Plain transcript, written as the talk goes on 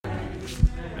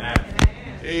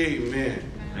Amen.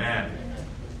 Amen.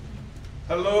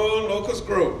 Hello, Locust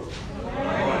Grove.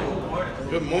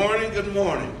 Good morning. Good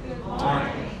morning. Good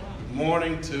morning. Good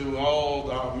morning to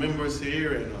all our members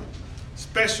here, and a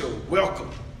special welcome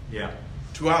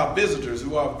to our visitors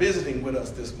who are visiting with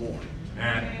us this morning.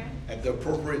 Amen. At the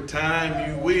appropriate time,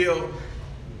 you will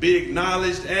be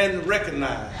acknowledged and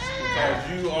recognized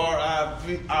because you are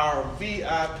our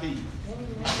VIP.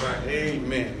 Right.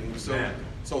 Amen. And Amen.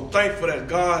 so thankful that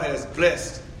God has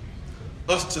blessed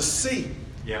us to see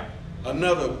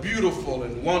another beautiful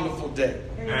and wonderful day.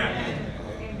 Amen.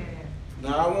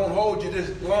 Now, I won't hold you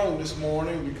this long this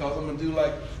morning because I'm going to do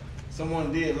like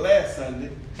someone did last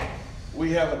Sunday. We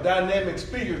have a dynamic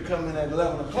speaker coming at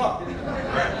 11 o'clock.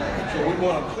 So we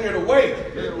want to clear the way.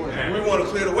 We want to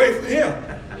clear the way for him.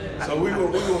 So we're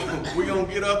going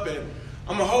to get up and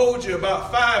I'm going to hold you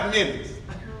about 5 minutes.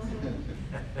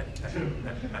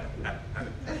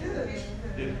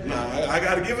 Now, I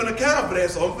got to give an account for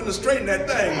that, so I'm going to straighten that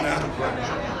thing now.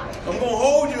 I'm going to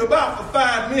hold you about for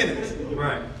 5 minutes.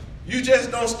 Right. You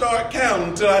just don't start counting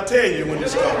until I tell you when to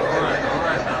start. All right.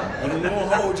 And I'm going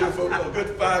to hold you for a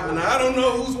good 5 minutes. I don't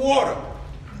know whose water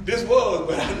this was,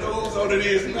 but I know whose water it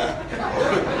is now.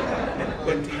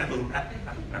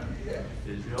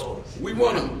 It's yours. We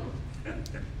want to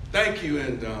thank you.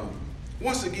 And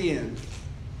once again,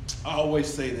 I always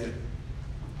say that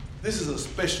this is a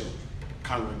special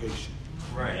congregation.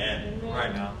 Right.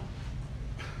 Right now.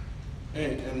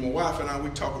 And my wife and I,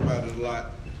 we talk about it a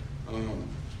lot.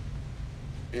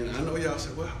 And I know y'all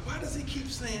say, well, why does he keep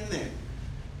saying that?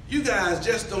 You guys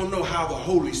just don't know how the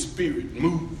Holy Spirit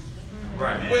moves.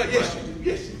 Right. Well, yes, you do.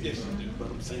 Yes, you do. But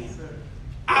I'm saying,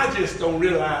 I just don't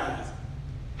realize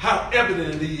how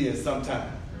evident it is sometimes.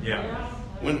 Yeah.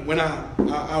 When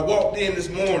I walked in this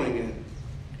morning and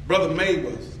Brother May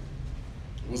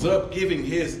was up giving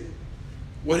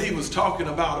what he was talking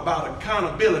about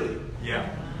accountability. Yeah.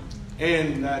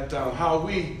 And that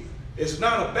it's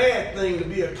not a bad thing to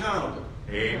be accountable.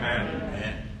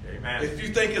 Amen. Amen. If you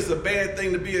think it's a bad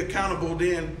thing to be accountable,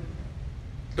 then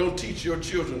don't teach your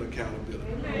children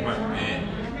accountability. Amen.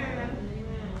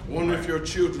 I wonder if your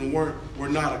children were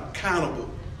not accountable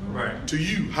to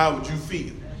you, how would you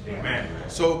feel? Amen.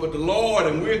 So, but the Lord,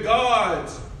 and we're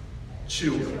God's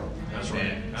children. That's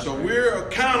right. So we're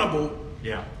accountable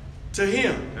to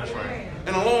Him. That's right.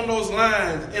 And along those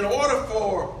lines, in order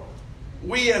for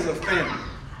we as a family,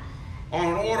 or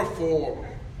in order for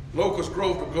Locust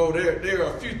Grove to go, there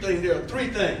are a few things, there are 3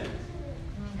 things.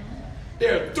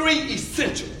 There are 3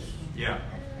 essentials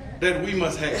that we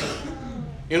must have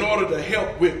in order to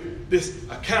help with this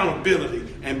accountability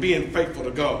and being faithful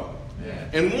to God. Yeah.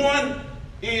 And one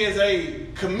is a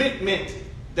commitment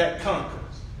that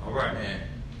conquers. All right.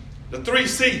 The 3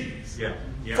 C's. Yeah.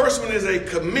 First one is a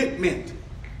commitment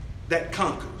that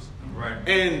conquers. Right.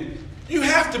 And you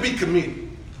have to be committed.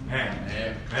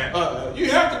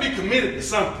 You have to be committed to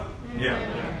something. Yeah.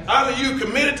 Either you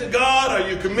committed to God or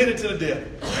you committed to the devil.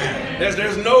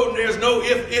 There's no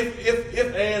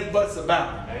if, ands, buts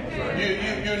about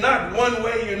it. You're not one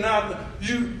way. You're not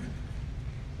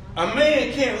A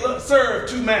man can't serve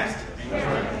 2 masters.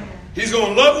 He's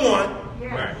going to love one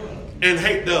and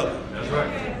hate the other. That's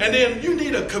right. And then you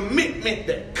need a commitment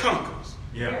that conquers.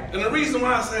 Yeah. And the reason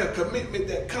why I say a commitment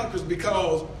that conquers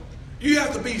because you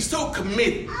have to be so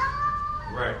committed.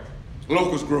 Right.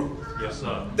 Locust Grove. Yes,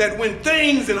 sir. That when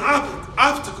things and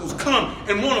obstacles come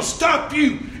and want to stop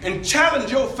you and challenge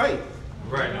your faith,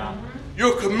 right now,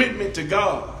 your commitment to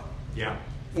God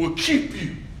will keep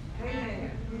you.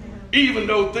 Even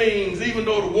though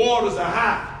the waters are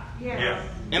high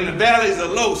and the valleys are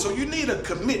low. So you need a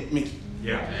commitment.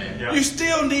 Yeah. You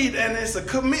still need, and it's a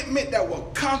commitment that will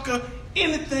conquer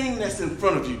anything that's in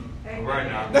front of you. Right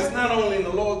now. That's not only in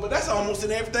the Lord, but that's almost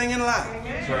in everything in life.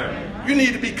 That's right. You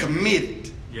need to be committed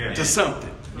to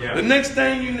something. Yeah. The next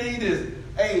thing you need is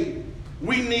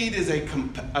a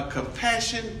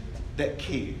compassion that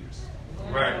cares.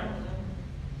 Right.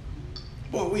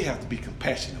 Boy, we have to be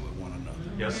compassionate with one another.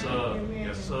 Yes, sir.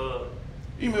 Yes, sir.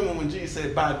 You remember when Jesus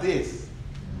said, by this,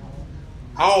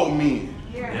 all men.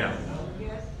 Yeah.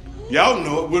 Y'all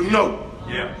know it, will know.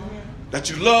 Yeah. That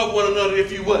you love one another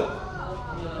if you what?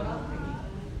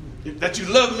 That you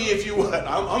love me if you what?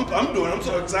 I'm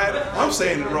so excited. I'm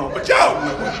saying it wrong, but y'all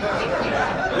know it.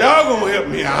 Y'all gonna help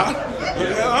me out.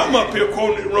 I'm up here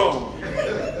quoting it wrong.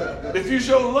 If you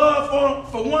show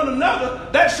love for one another,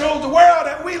 that shows the world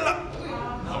that we love.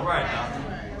 All right.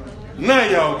 Now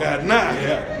y'all got it. Now.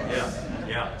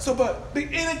 Yeah. So, but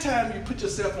anytime you put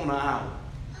yourself on an island,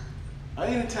 or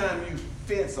anytime you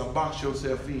fence or box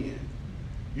yourself in,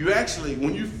 you actually,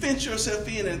 when you fence yourself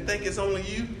in and think it's only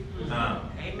you,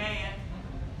 Amen.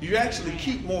 you actually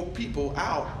keep more people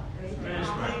out. That's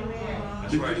right.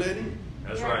 That's Did right. you let him?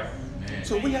 That's right.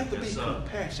 So we have to be Yes, sir.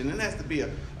 compassionate, and it has to be a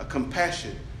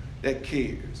compassion that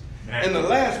cares. Amen. And the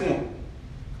last one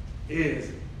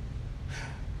is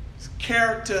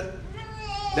character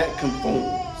that conforms.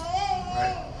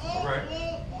 Right. All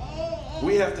right.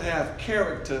 We have to have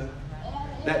character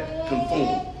that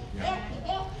conforms.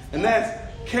 Yeah. And that's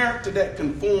character that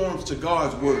conforms to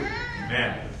God's word.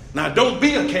 Amen. Now, don't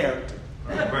be a character,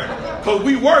 Right. because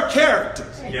we were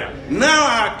characters. Yeah. Now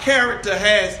our character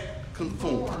has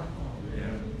conformed. Yeah.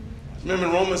 Remember,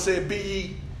 Romans said, be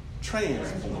ye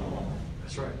transformed.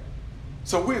 That's right.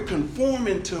 So we're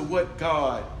conforming to what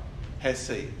God has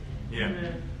said. Yeah.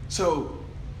 So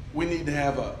we need to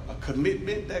have a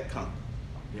commitment that comes,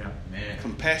 Yeah.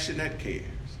 compassion that cares,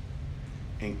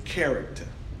 and character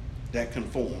that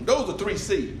conforms. Those are 3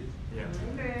 C's. Yeah.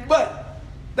 But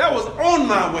that was on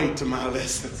my way to my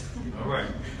lesson. All right.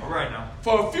 All right now.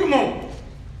 For a few moments,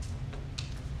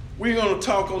 we're going to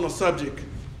talk on the subject: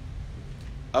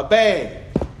 a bag,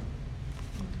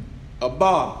 a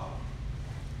bottle,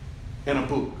 and a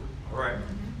book. All right.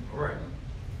 All right.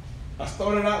 I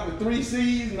started out with 3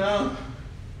 C's, now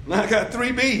I got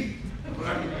 3 B's.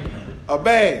 A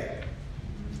bag,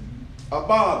 a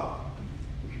bottle,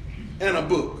 and a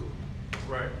book.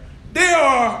 Right. There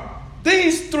are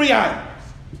these 3 items.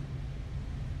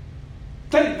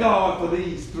 Thank God for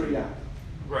these 3 items.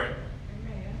 Right.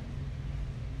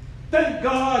 Thank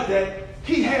God that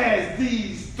He has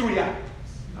these 3 items.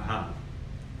 Uh-huh.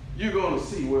 You're going to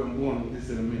see where I'm going with this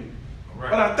in a minute. All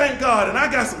right. But I thank God, and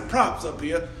I got some props up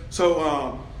here.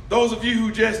 So those of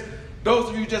you just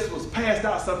was passed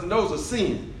out something, those are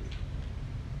sin.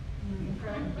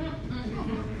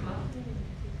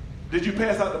 Did you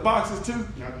pass out the boxes too?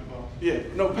 Not the box. Yeah.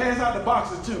 No, pass out the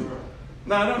boxes too.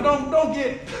 Now don't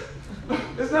get.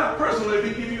 It's not personal if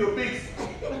he give you a big.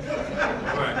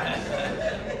 All right.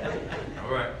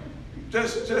 All right.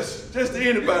 Just to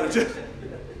anybody. Just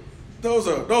those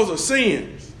are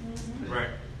sins. Right.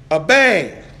 A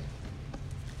bag,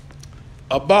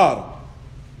 a bottle,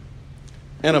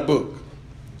 and a book.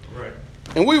 Right.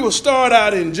 And we will start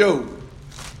out in Job.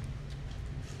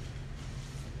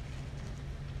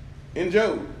 In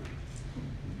Job.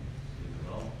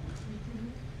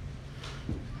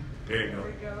 There you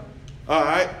go. All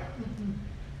right.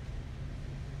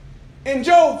 In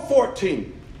Job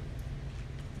 14,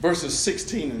 verses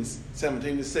 16 and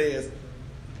 17, it says,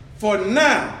 "For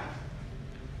now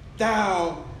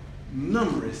thou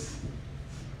numberest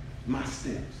my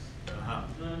steps." Uh-huh.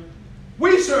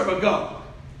 We serve a God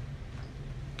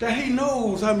that He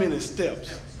knows how many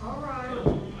steps. All right.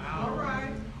 All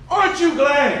right. Aren't you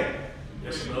glad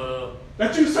Yes, sir.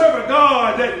 that you serve a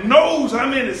God that knows how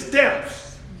many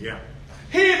steps? Yeah.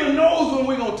 He even knows when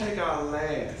we're going to take our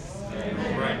last.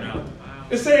 All right now.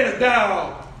 It says,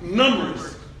 "Thou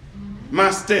numberest my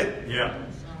step, Yeah.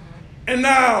 and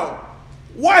thou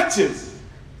watchest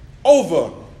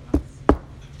over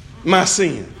my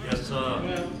sin." Yes,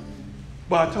 sir.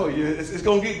 But I told you, it's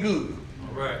going to get good.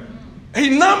 All right.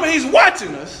 He's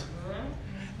watching us,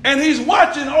 and He's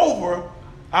watching over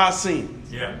our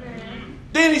sins. Yeah.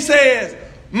 Then He says,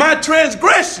 "My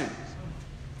transgression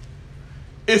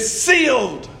is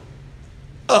sealed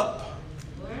up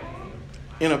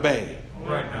in a bag."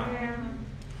 All right now.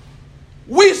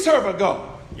 We serve a God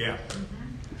Yeah.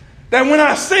 that when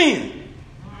I sin,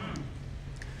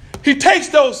 He takes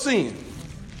those sins.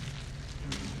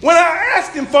 When I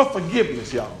ask Him for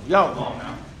forgiveness, Come y'all, on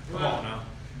now. Come on now.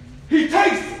 He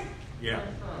takes it. Yeah.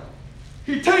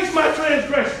 He takes my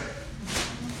transgression.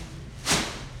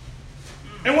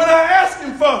 And when I ask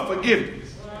Him for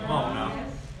forgiveness, Come on now.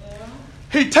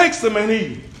 He takes them and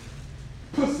He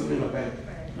puts them in a bag.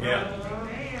 Yeah.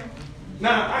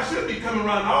 Now, I should be coming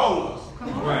around to all of us,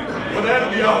 All right. but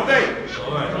that'll be all day.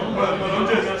 All right. But I'm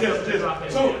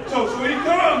just. So when He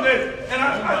comes and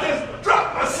I just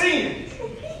drop my sins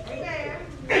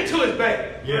into His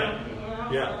bag. Yeah.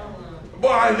 Yeah.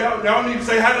 Boy, y'all need to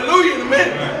say hallelujah in a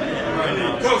minute. All right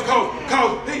now. Because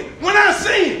when I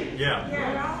sin,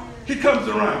 Yeah. He comes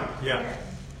around Yeah.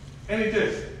 and He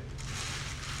just,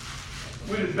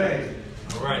 with His bag,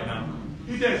 All right now.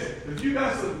 He just, if y'all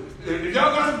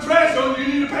got some trash on you,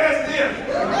 you need to pass it in.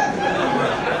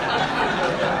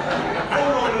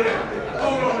 Hold on to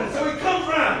that. So He comes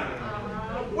around.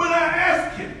 When I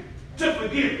ask Him to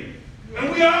forgive me, and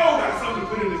we all got something to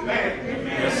put in His bag.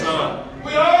 Yes, sir.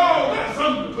 We all got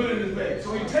something to put in His bag.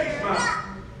 So He takes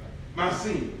my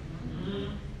sin.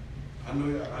 I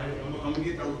know I'm gonna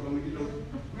get those.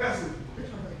 We got some.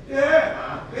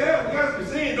 Yeah. Yeah, we got some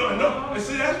sin. Don't know. And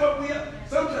see, that's what we are.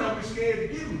 Sometimes we're scared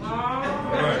to give them to you. All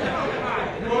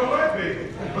right,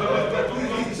 baby.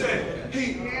 But he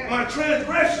said, my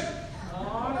transgression.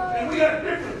 And we got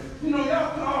different,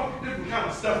 y'all put all different kind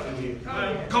of stuff in here.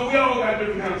 Because we all got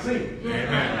different kind of sin.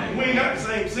 Amen. We ain't got the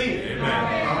same sin.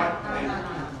 Amen. All right.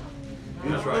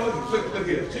 That's right. Look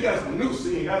here. She got some new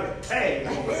sin. Got a tag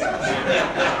on her.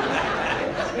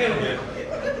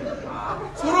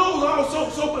 So those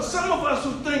also, but some of us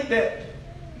who think that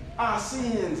our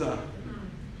sins are,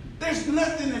 there's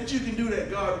nothing that you can do that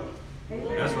God will.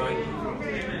 That's right.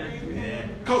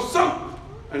 Because some,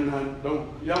 and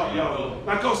y'all,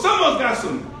 because some of us got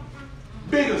some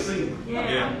bigger sins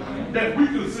that we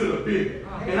consider big.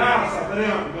 And ours are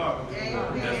down to God.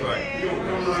 That's right. You're going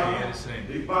to come around Sin.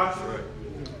 these boxes.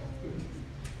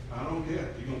 I don't care.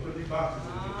 You're going to put these boxes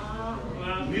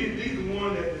in here. These are the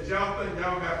ones that y'all think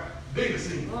y'all got bigger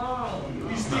sins.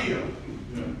 He still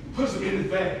puts them in his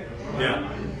bag.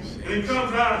 Yeah. And he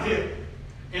comes out here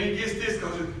and he gets this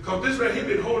because this right here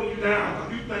been holding you down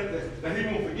because you think that he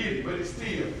won't forgive you, but it's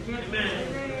still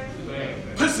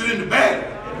puts it in the bag.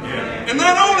 Yeah. And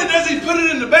not only does he put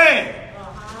it in the bag,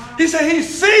 he said he's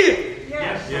sealed.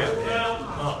 Yes.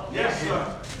 Yeah. Yes,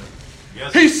 sir.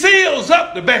 Yes. He seals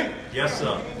up the bag. Yes,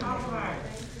 sir.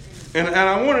 And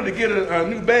I wanted to get a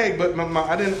new bag, but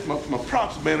my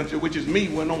props manager, which is me,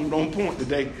 went on point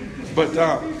today. But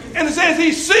and it says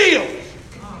he sealed.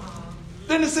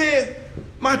 Then it says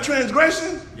my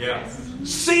transgression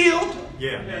sealed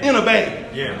in a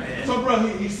bag. Yeah. So bro,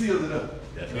 he seals it up.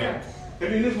 That's right. I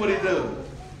mean, this is what he does.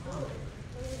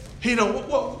 He don't.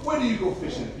 Where do you go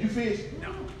fishing? You fish?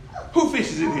 No. Who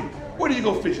fishes in here? Where do you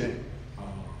go fishing?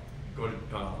 Go to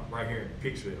right here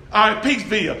in Peaksville. All right,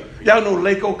 Peaksville. Y'all know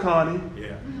Lake Oconee.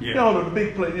 Yeah. Y'all know the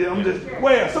big place. Yeah, I'm just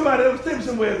where somebody else tell me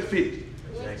somewhere to fish.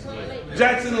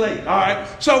 Jackson Lake. All right.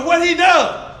 So what he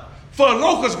does for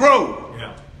Locust Grove,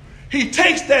 he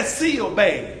takes that seal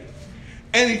bag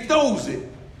and he throws it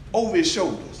over his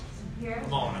shoulders.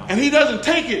 Come on now. And he doesn't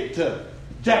take it to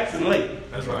Jackson Lake.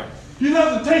 That's right. He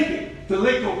doesn't take it to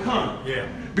Lake Oconee. Yeah.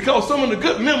 Because some of the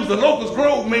good members of Locust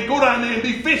Grove may go down there and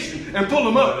be fishing and pull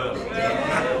them up.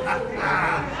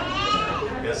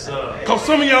 Yes, sir. Because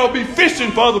some of y'all be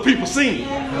fishing for other people's sin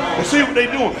and see what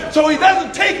they're doing. So he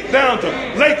doesn't take it down to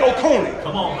Lake Oconee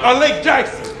or Lake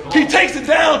Jackson. He takes it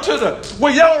down to the,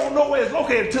 where y'all don't know where it's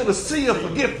located, to the Sea of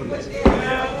Forgetfulness.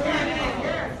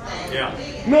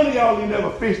 Yeah. None of y'all ain't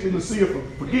never fished in the Sea of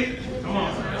Forgetfulness. Come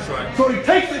on. That's right. So he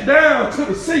takes it down to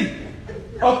the Sea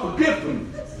of Forgetfulness.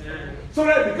 So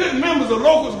that the good members of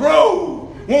Locust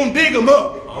Grove won't dig them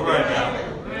up. All right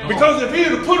now. Because if he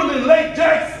had put them in Lake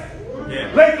Jackson,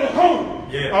 Lake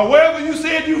Oconee, or wherever you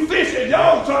said you fish at,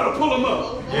 y'all try to pull them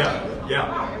up.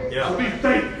 So be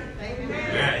thankful.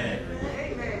 Yeah.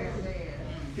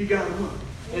 He got them up.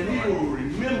 And he will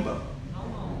remember.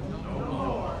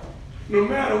 No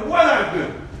matter what I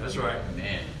do. That's right.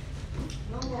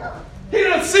 He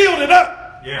done sealed it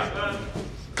up. Yeah.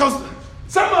 Because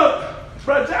some of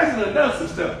Brother Jackson done done some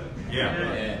stuff.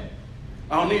 Yeah.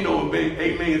 I don't need no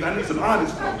amens. I need some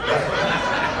honest folk.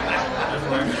 That's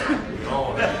right.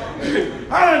 Oh,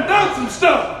 I done done some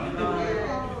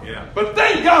stuff. yeah. But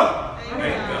thank God.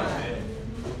 Thank God.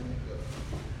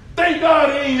 Thank God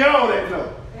it ain't y'all that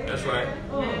know. That's right.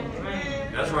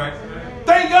 That's right.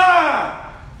 Thank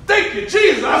God. Thank you,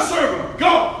 Jesus. I serve a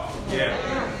God Yeah.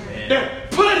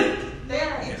 that put it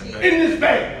in this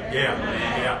bag.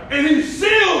 Yeah. And he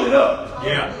sealed it up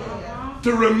Yeah.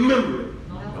 to remember it.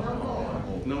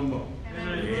 No more.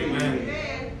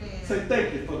 Amen. Say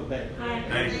thank you for the bag.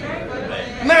 Thank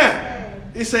you. Now,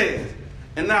 it says,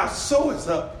 and thou sowest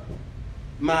up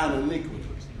mine iniquities.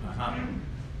 Uh-huh.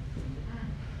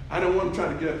 I don't want to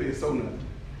try to get up here and sow nothing.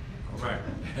 All right.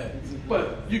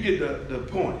 But you get the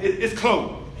point. It's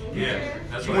closed. Yeah.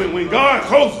 That's right. When God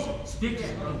closes it,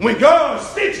 when God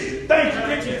stitches it, thank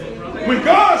you. When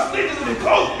God stitches it and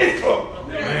closes it, it's closed.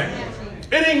 Amen.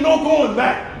 It ain't no going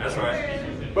back. That's right.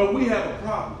 But we have a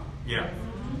problem. Yeah.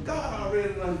 God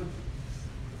already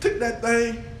took that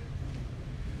thing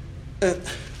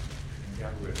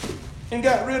Got rid of it. and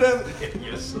got rid of it.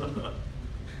 Yes, sir.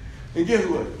 And guess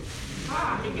what?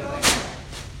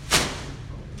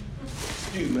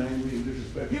 Excuse me, I ain't being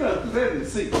disrespectful. He done let it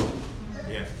see.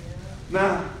 Yeah.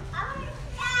 Now,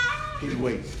 he's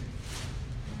waiting.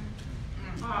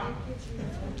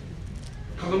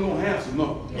 Because I'm going to have some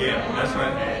more. Yeah. That's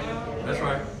right. That's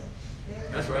right.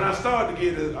 That's When I right. started to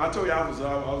get it, I told you I was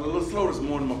a little slow this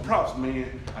morning. My props,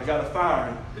 man, I got a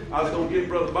fire. I was going to get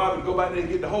Brother Bobby to go back there and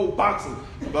get the whole box of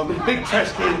the big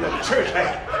trash can that the church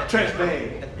had, trash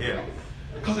bag. Yeah.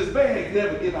 Because his bags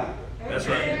never get out. That's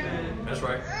right. That's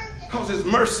right. Because His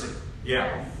mercy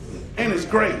Yeah. and His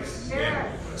grace.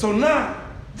 Yeah. So now,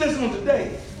 just on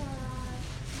today,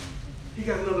 He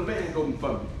got another bag open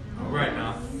for me. All right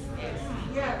now.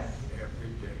 Yes.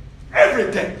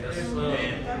 Every day. Yes, sir.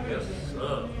 Yes,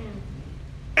 sir.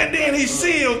 And then He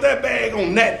seals that bag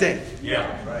on that day.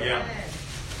 Yeah. Yeah.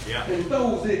 Yeah. And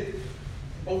throws it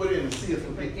over there in the sea of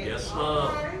forgiveness. Yes,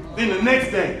 sir. Then the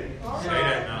next day, Say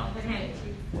that now.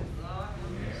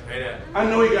 Say that. I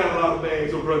know He got a lot of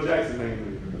bags, so Brother Jackson ain't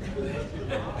with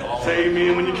it. Say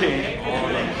amen when you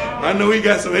can. I know He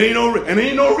got some. Ain't no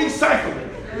recycling.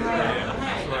 Yeah.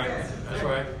 That's right. That's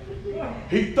right.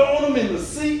 He thrown them in the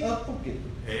sea of forgiveness.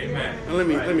 Amen. And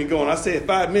let me go on. I said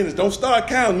 5 minutes. Don't start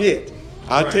counting yet.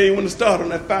 I'll tell you when to start on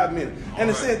that 5 minutes. And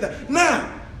it said that. Now,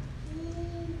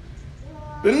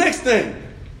 the next thing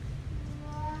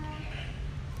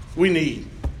we need.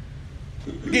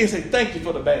 Again, say thank you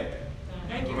for the bag.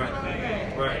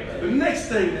 Right. Right. The next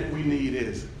thing that we need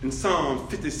is in Psalm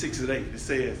 56:8. It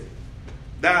says,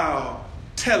 "Thou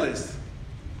tellest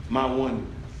my wonders."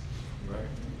 Right.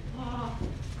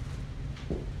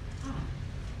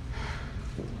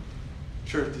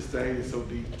 Church, this thing is so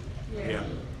deep. Yeah.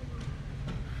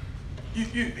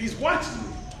 He's watching me.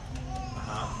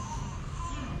 Uh-huh.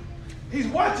 He's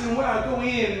watching where I go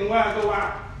in and where I go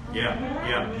out. Yeah.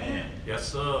 Yeah. Yes,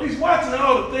 sir. He's watching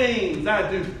all the things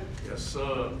I do. Yes,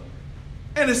 sir.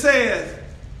 And it says,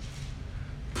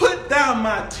 "Put down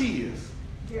my tears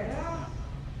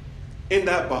in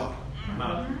that bottle."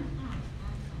 Uh-huh.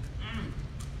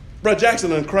 Brother Jackson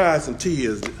done cried some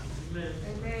tears.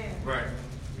 Right.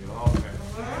 We all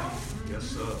have. Yes,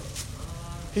 sir.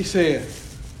 He said,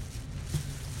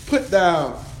 "Put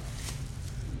down."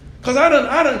 Because I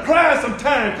done cried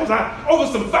sometimes because I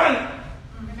over some finance.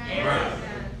 Right.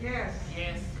 Yes.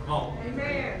 Yes. Come on.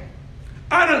 Amen.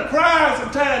 I done cried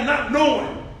sometimes not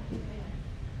knowing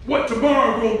what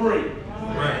tomorrow will bring.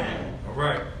 Right. All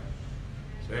right.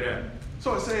 Say that.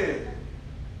 So it said,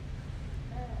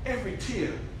 every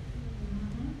tear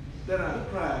that I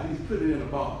cried, He's put it in a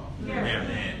bottle. Yeah.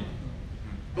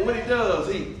 And when He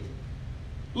does, He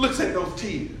looks at those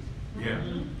tears Yeah.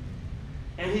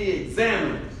 and He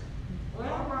examines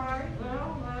All right.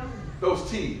 Well. those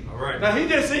tears. All right. Now He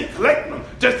just ain't collecting them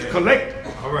just to collect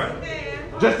them, All right.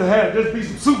 just be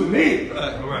some souvenirs.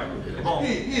 All right. Come on.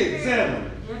 He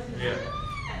examines Yeah.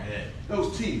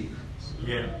 those tears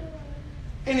Yeah.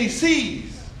 and He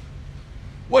sees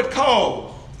what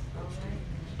caused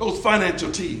those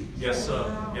financial tears. Yes, sir.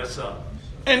 Yes, sir.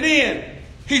 And then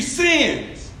He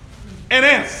sends an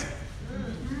answer.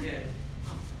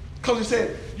 Because He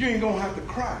said, you ain't going to have to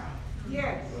cry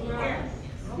Yes. Yes.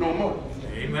 no more.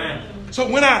 Amen. So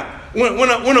when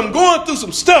I'm going through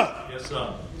some stuff, Yes,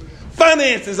 sir.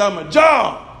 finances on my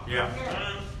job, Yeah.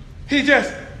 He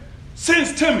just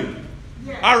sends to me.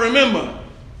 I remember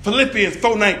Philippians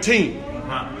 4:19.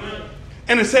 Uh-huh.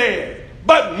 And it said,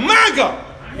 "But my God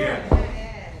Yeah.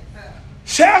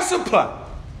 shall supply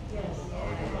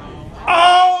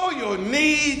all your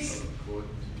needs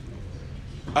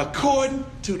according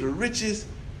to the riches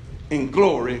and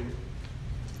glory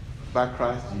by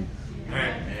Christ Jesus."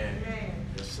 Amen.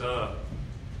 Yes, sir.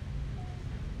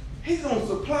 He's going to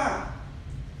supply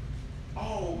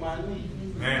all my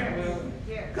needs. Man.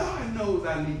 God knows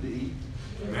I need to eat.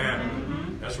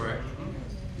 Man. That's right.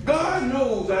 God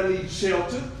knows I need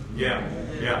shelter. Yeah.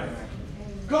 Yeah.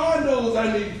 God knows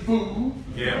I need food.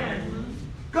 Yeah.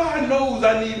 God knows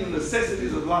I need the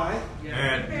necessities of life.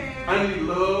 Man. I need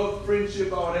love,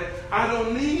 friendship, all that. I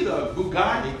don't need a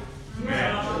Bugatti.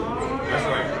 Man. That's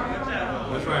right.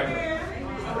 That's right.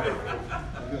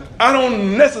 I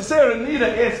don't necessarily need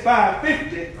an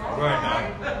S550. All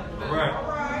right now. All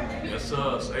right. Yes,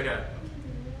 sir. Say that.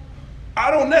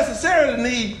 I don't necessarily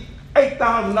need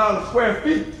 $8,000 square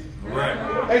feet. All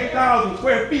right. 8,000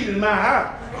 square feet in my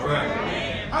house. All right.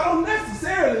 I don't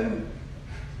necessarily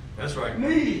That's right.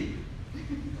 need,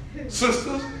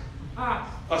 sisters, a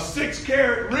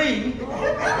 6-carat ring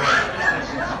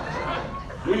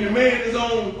when your man is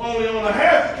only on a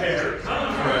half carat.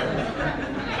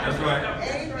 That's right.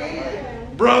 That's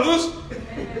right. Brothers,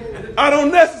 I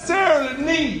don't necessarily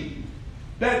need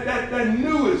that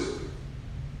newest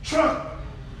truck.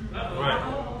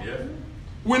 Right. Yeah.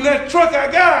 When that truck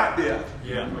I got out there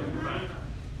Yeah.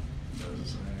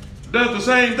 does the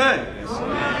same thing.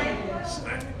 That's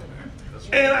right.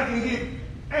 And I can get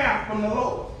air from the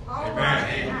Lord.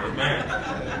 Amen. Amen.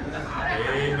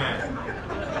 Amen.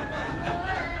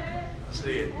 That's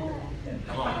it.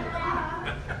 Come on.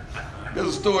 There's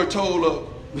a story told of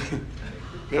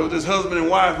there was this husband and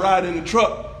wife riding in the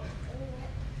truck.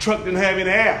 Truck didn't have any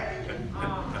air.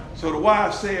 So the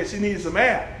wife said she needed some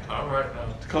air. All right now.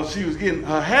 Because she was getting,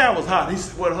 her hair was hot. He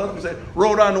said, what her husband said,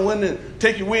 roll down the window and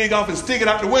take your wig off and stick it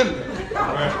out the window.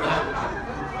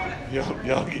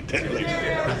 Y'all get that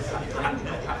later.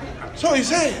 So he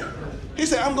said,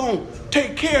 I'm going to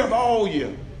take care of all your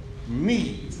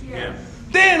needs. Yeah.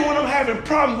 Then when I'm having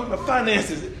problems with my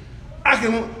finances, I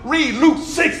can read Luke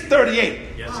 6:38.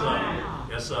 Yes, sir.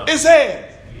 Yes, sir. It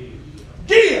says,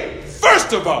 give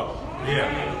first of all.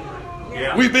 Yeah.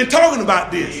 Yeah. We've been talking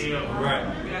about this.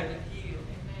 Right.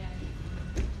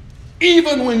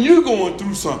 Even when you're going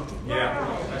through something, Yeah.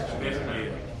 That's the best to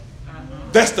give.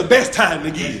 that's the best time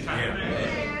to give.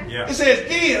 Yeah. Yeah. It says,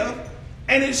 give,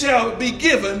 and it shall be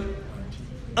given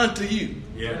unto you.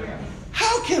 Yeah.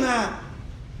 How can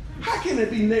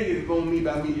it be negative on me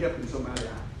by me helping somebody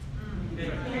out?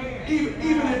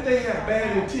 Even if they have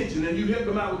bad intention and you help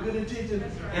them out with good intention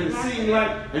and it seems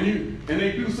like, and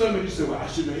they do something and you say, well, I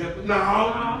shouldn't have helped them.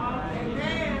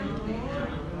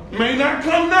 No. May not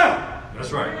come now.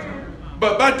 That's right.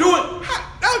 But by doing,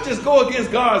 I'll just go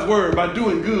against God's word by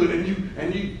doing good and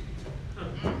you.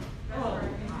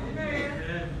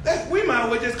 We might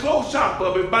as well just close shop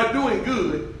of it. By doing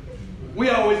good, we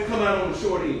always come out on the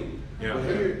short end. Yeah. But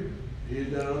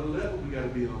here's that other level we got to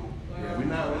be on. Yeah. We're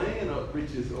not laying up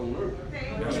riches on earth.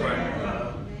 That's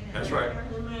right. That's right.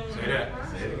 Say that.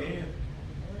 Say it again.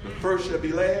 The first shall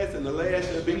be last, and the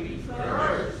last shall be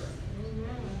first.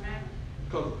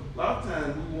 Because a lot of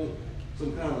times we want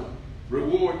some kind of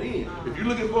reward then. If you're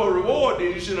looking for a reward,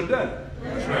 then you shouldn't have done it.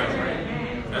 That's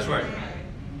right. That's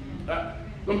right.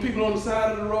 Them people on the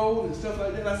side of the road and stuff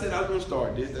like that, I said I was going to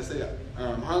start this. I said,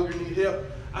 I'm hungry, need help.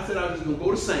 I said I was just going to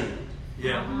go to Sam.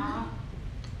 Yeah.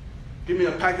 Give me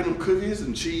a packet of cookies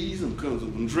and cheese and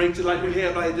drinks like we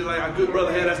have, just like our good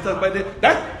brother had that stuff like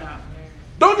that.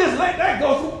 Don't just let that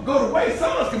go to waste.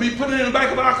 Some of us can be putting it in the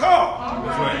back of our car.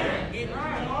 That's right.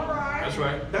 That's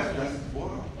right. That's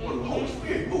what the Holy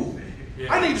Spirit moving.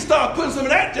 Yeah. I need to start putting some of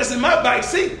that just in my back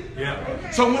seat. Yeah.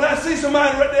 So when I see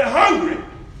somebody right there hungry,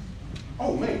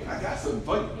 oh man, I got something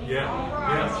for you. Yeah.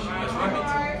 Yeah. That's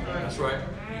right. That's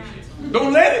right.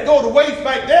 Don't let it go to waste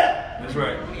back there. That's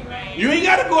right. You ain't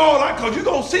got to go all out because you're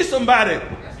going to see somebody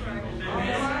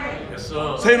Yes,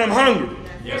 sir. saying I'm hungry.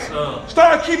 Yes, sir.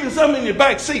 Start keeping something in your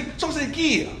back seat. So say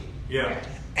give. Yeah.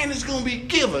 And it's going to be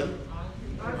given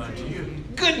Unto you.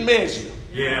 good measure.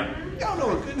 Yeah. Y'all know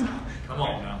what good measure. Come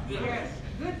on now.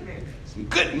 Some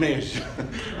good measure.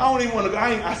 I don't even want to go.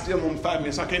 I still on 5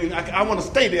 minutes. So I can't even. I want to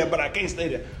stay there, but I can't stay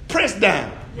there. Press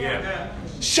down. Yeah.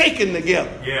 Shaking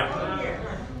together. Yeah.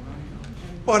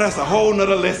 Boy, that's a whole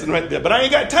nother lesson right there. But I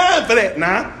ain't got time for that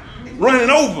now.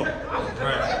 Running over.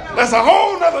 Right. That's a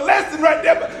whole nother lesson right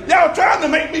there. But y'all trying to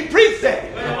make me preach that.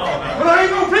 But I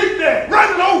ain't going to preach that.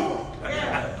 Running over.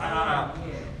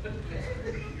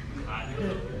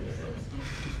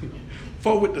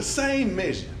 For with the same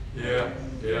measure, Yeah.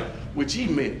 Yeah. which he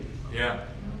meant, Yeah.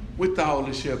 with all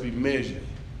this shall be measured.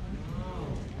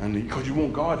 And because you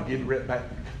want God to give it right back.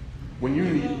 When you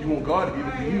need it, you want God to give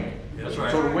it to you. That's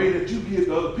right. So the way that you give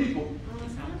to other people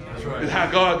That's right. is how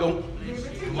God going.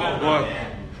 Come on, God.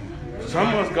 Some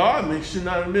of us, God should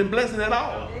not have been blessing at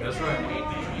all. That's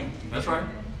right. That's right.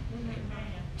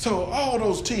 So all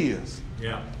those tears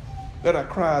Yeah. that I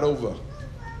cried over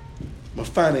my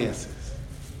finances.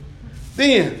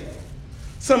 Then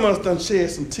some of us done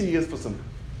shed some tears for some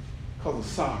cause of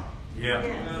sorrow. Yeah.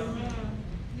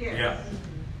 Yeah.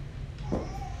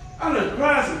 I done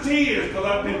cried some tears because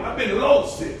I've been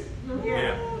lost.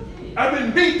 Yeah. I've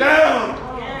been beat down.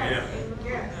 Yeah.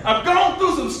 I've gone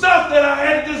through some stuff that I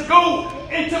had to just go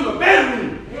into my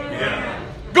bedroom. Yeah.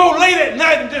 Go late at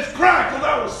night and just cry because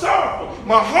I was sorrowful.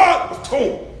 My heart was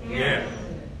torn. Yeah.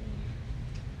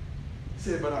 He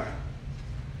said, but I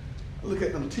look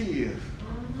at them tears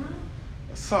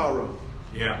of sorrow.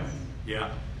 Yeah.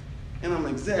 Yeah. And I'm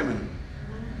examining.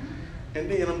 And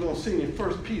then I'm going to sing in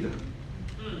 1 Peter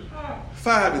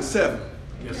 5 and 7.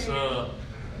 Yes, sir.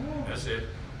 That's it.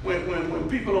 When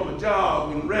people on my job,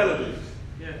 when relatives,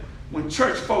 when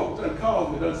church folk done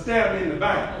called me, done stabbed me in the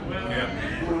back.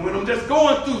 Yeah. When I'm just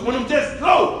going through, when I'm just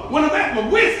low, when I'm at my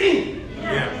wit's end.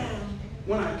 Yeah.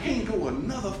 When I can't go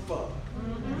another further.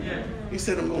 He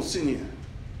said, I'm going to send you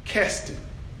casting.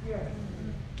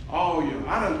 All you.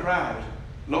 I done cried.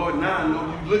 Lord, now I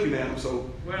know you looking at him,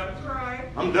 so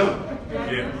I'm done.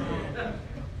 Yeah.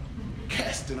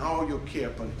 Casting all your care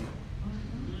upon him,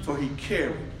 for he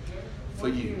carried for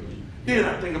you. Then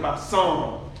I think about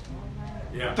Psalm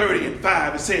Yeah. 30 and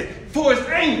 5. It said, for his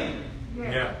anger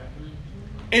Yeah.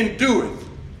 endureth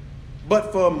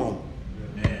but for a moment.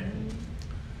 Man.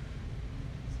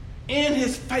 In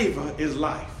his favor is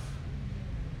life.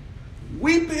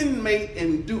 Weeping may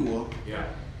endure Yeah.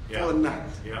 for a night,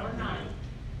 Yeah.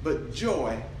 but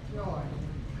joy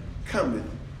cometh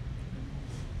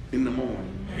in the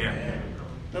morning. Yeah.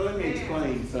 Now let me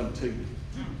explain something to you.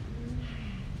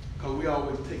 Because we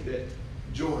always take that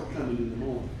joy coming in the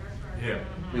morning Yeah.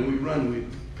 and we run with it.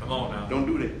 Come on now. Don't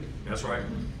do that. That's right.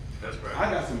 That's right.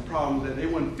 I got some problems that they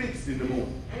wasn't fixed in the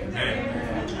morning.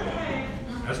 Amen.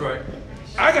 That's right.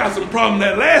 I got some problems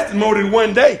that lasted more than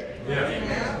one day.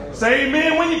 Yeah. Say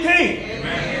amen when you can.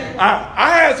 Amen. I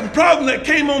had some problems that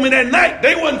came on me that night.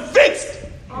 They wasn't fixed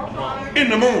in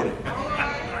the morning.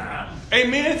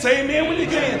 Amen. Say amen when you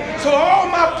can. So all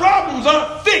my problems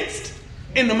aren't fixed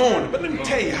in the morning. But let me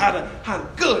tell you how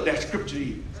good that scripture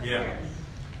is. Yeah.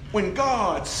 When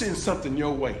God sends something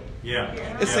your way, Yeah.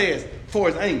 it says, for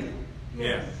his anger.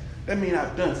 Yeah. That means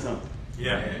I've done something.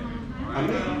 Yeah. I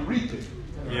mean, you reap it.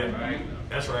 Yeah.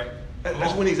 That's right.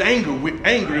 That's when he's angry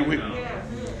with me.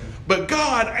 But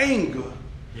God's anger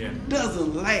Yeah.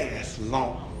 doesn't last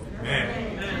long.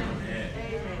 Man.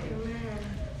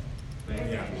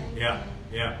 Yeah. Yeah.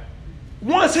 Yeah.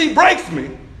 Once he breaks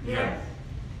me, Yeah.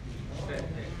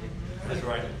 That's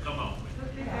right. Come on.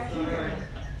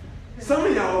 some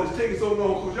of y'all is taking so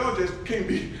long because y'all just can't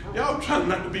be, y'all trying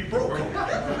not to be broken.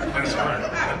 That's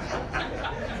right.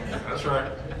 That's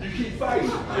right. You keep fighting.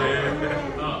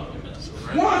 Yeah.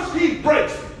 Once he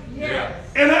breaks me, Yeah.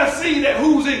 and I see that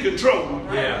who's in control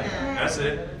Yeah. That's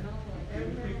it.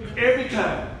 every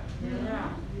time.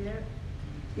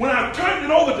 When I turned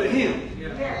it over to him,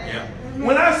 Yeah.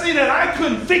 when I see that I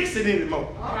couldn't fix it anymore,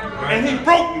 and he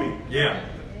broke me, Yeah.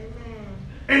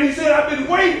 and he said, I've been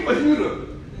waiting for you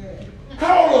to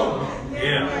call on me.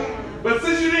 Yeah. But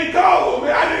since you didn't call on me,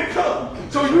 I didn't come.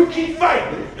 So you keep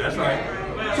fighting. That's right.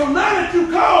 So now that you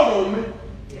called on me,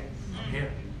 I'm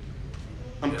here.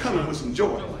 I'm coming with some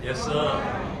joy. Yes, sir.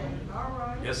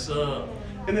 Yes, sir.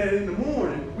 And then in the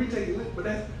morning, we take a look, but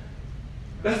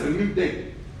that's a new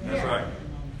day. That's right.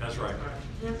 That's right.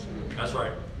 That's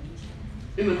right.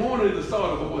 In the morning is the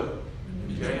start of a what?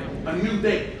 Okay. A new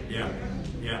day. Yeah.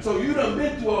 Yeah. So you done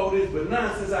been through all this, but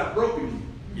now since I've broken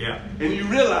you, Yeah. and you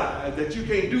realize that you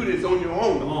can't do this on your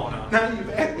own. Come on now. Now you've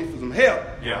asked me for some help.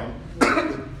 Yeah.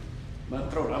 My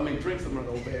throat, I may drink some of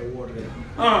those bad water there.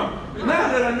 Now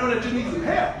that I know that you need some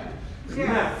help,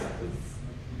 now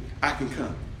I can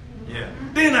come. Yeah.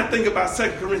 Then I think about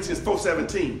 2 Corinthians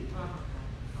 4:17.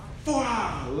 For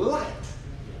our light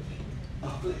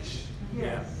affliction.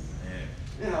 Yeah.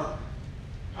 Now,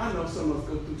 I know some of us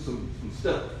go through some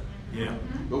stuff. Yeah.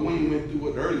 But we ain't went through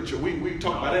what the early church, we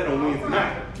talked about that on Wednesday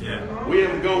night. Yeah. We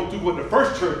haven't gone through what the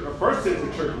first century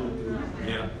church went through.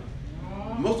 Yeah.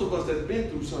 Most of us that's been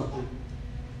through something,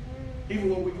 even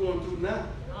what we're going through now.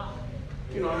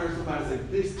 You know, I heard somebody say,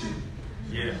 this too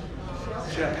Yeah.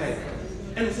 shall pass.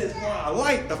 And it says, for our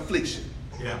light affliction.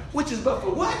 Yeah. Which is but for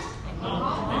what?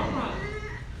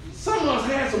 Some of us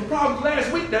had some problems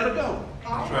last week that'll go.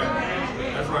 That's right.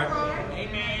 That's right.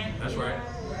 Amen. That's right.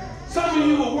 Some of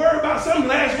you were worried about something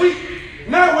last week.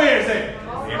 Now where is that?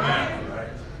 Amen.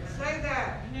 Say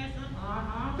that.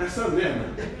 That's something there,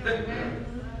 man.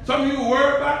 Some of you were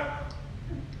worried about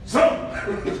something.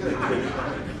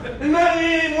 And now you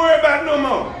ain't worried about it no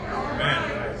more.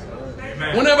 Amen.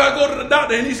 Amen. Whenever I go to the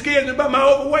doctor and he scares me about my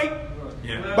overweight,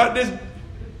 Yeah. about this.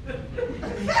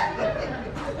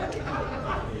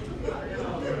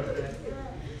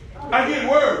 I get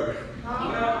worried.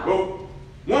 But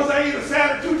once I eat a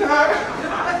salad 2 times,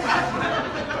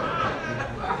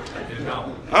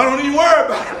 I don't even worry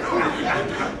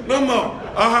about it no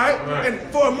more. All right? And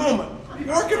for a moment,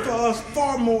 working for us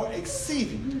far more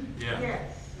exceeding Yeah.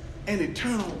 an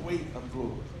eternal weight of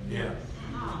glory. Yeah.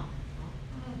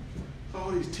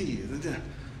 All these tears.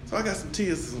 So I got some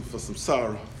tears for some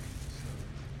sorrow.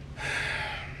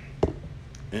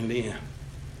 And then,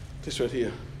 this right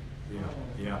here. Yeah.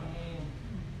 Yeah.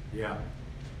 Yeah.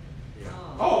 Yeah.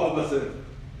 All of us are.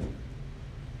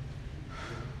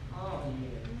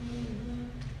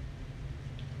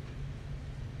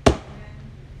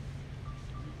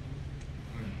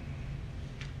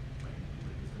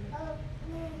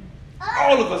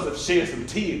 All of us have shed some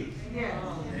tears. Yes.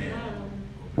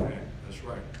 Okay. That's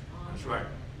right. That's right.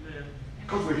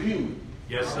 Because we're human.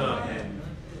 Yes, sir.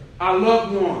 Our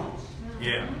loved ones,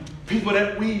 Yeah. people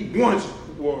that we once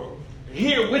were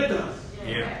here with us,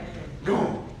 Yeah.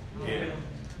 gone. Yeah.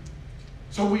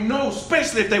 So we know,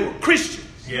 especially if they were Christians,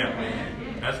 Yeah.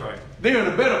 That's right. they're in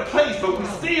a better place, but we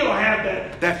still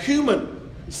have that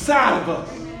human side of us,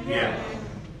 Yeah.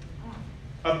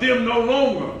 of them no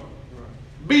longer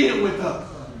being with us.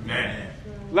 Man.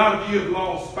 A lot of you have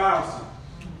lost spouses,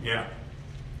 Yeah.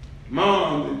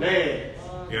 moms and dads,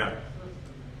 Yeah.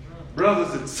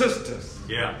 brothers and sisters.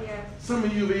 Yeah. Yes. Some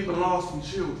of you have even lost some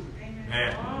children.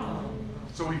 Man.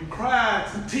 So we cried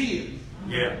some tears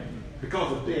Yeah.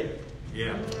 because of death.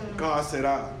 Yeah. God said,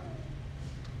 I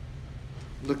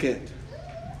look at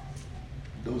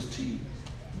those tears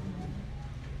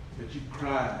that you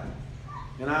cried.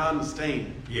 And I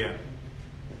understand. Yeah.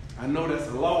 I know that's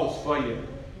a loss for you.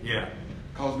 Yeah.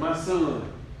 Because my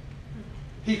son,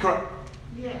 he cried.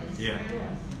 Yes. Yeah.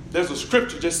 There's a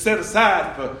scripture just set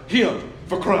aside for him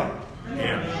for crying.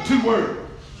 Yeah. 2 words.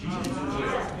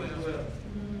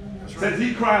 Says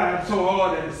he cried so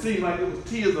hard that it seemed like it was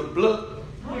tears of blood.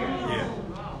 Yeah.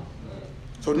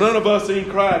 So none of us ain't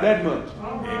cried that much.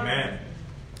 Amen.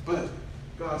 But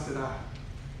God said,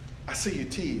 I see your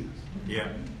tears. Yeah.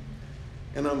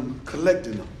 And I'm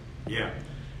collecting them. Yeah.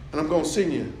 And I'm going to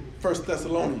send you 1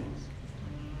 Thessalonians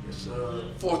Yes, sir.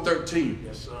 4:13.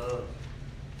 Yes, sir.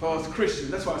 For us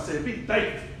Christians, that's why I said be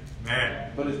thankful.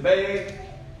 Man. But it's bad,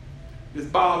 this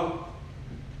bottle.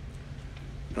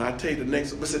 And I tell you the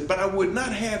next one. I said, but I would not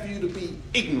have you to be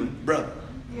ignorant, brother,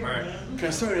 Right.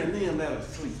 concerning them that are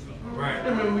asleep. Right.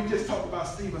 Remember we just talked about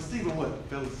Stephen. Stephen what?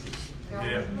 Fell asleep.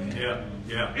 Yeah. Yeah.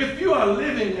 Yeah. If you are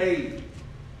living a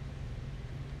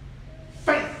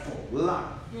faithful life,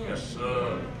 Yes,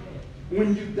 sir.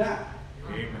 when you die,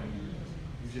 Amen.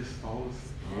 you just fall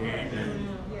asleep. Amen.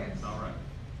 Yes. All right.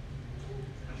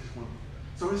 I just want.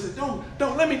 So he said,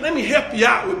 don't let me help you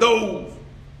out with those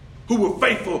who were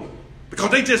faithful because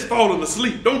they just falling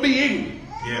asleep. Don't be ignorant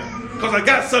Yeah. because I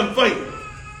got something for you.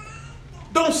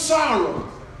 Don't sorrow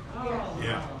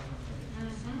Yeah.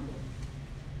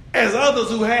 as others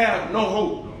who have no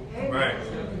hope. Right.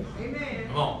 Amen.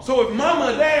 Come on. So if mama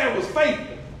and dad was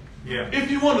faithful, Yeah. if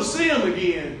you want to see them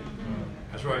again,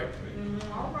 That's right.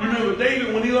 you remember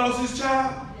David when he lost his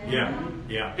child? Yeah.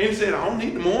 Yeah. And he said, I don't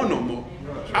need to mourn no more.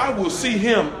 I will see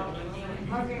him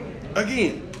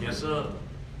again. Yes, sir.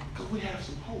 Because we have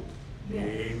some hope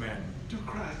Amen. through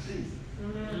Christ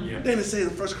Jesus. Yeah. Then it says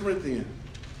in 1 Corinthians.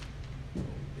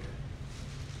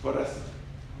 But that's,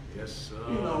 Yes, sir.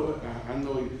 you know, I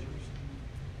know you.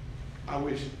 I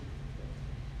wish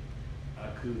I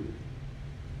could.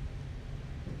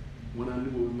 When I knew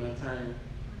it was my time,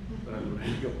 but I know that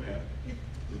ain't gonna happen.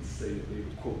 Just to say that they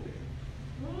would quote that.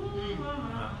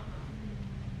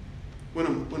 When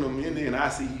I'm in there and I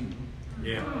see you,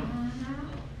 Yeah.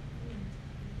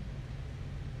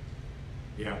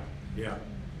 Yeah. Yeah.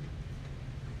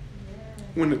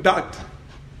 when the doctor,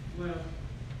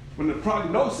 when the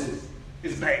prognosis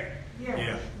is bad,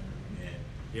 Yeah.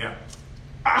 Yeah.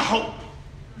 I hope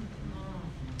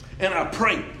and I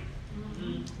pray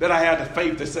that I have the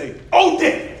faith to say, oh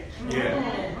death,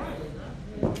 Yeah.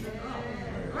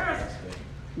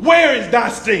 where is thy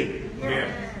sting?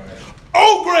 Yeah.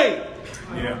 Oh grave,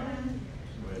 Yeah.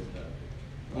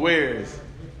 where is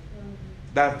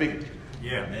thy victory?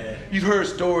 Yeah. You've heard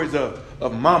stories of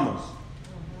mamas,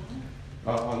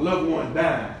 a loved one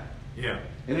dying, Yeah.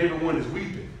 and everyone is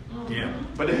weeping, Yeah.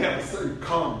 but they have a certain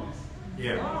calmness.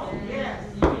 Yeah. Yes.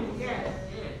 Yes.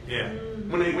 Yeah.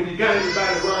 When you got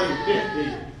everybody around your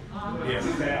deathbed, Yeah.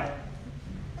 sit down,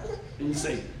 and you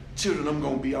say, children, I'm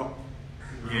going to be all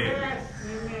Yeah. Yes.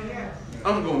 Yes.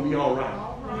 I'm going to be all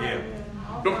right. Yeah.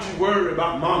 Don't you worry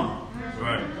about mama.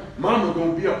 Right. Mama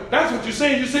going to be all right. That's what you're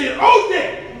saying. You're saying, oh,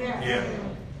 death, Yeah.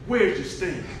 where's your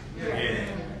sting? Yeah.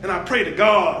 And I pray to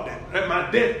God that at my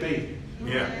deathbed,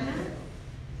 Yeah.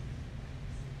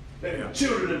 that the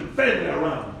children and the family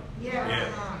around me, Yeah.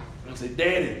 I say,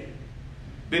 Daddy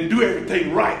didn't do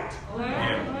everything right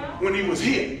Yeah. when he was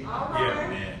here.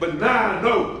 Yeah. But now I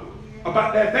know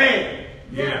about that bag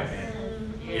Yeah.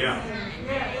 Yeah.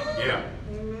 Yeah.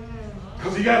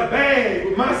 because he got a bag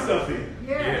with my stuff in.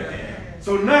 Yeah.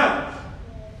 So now,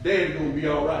 Daddy's going to be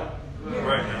all right.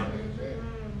 Right now.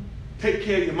 Take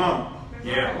care of your mama.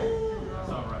 Yeah.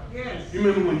 All right. Yes. You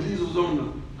remember when Jesus was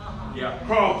on Yeah. the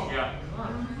cross? Yeah.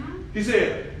 He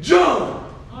said,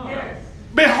 John, Yes.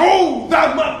 behold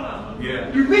thy mother.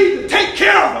 Yeah. You need to take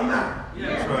care of her now.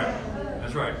 That's right.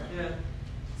 That's right.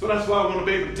 So that's why I want to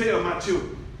be able to tell my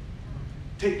children,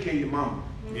 take care of your mama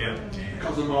Yeah.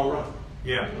 because I'm all right.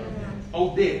 Yeah.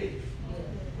 Oh, Daddy,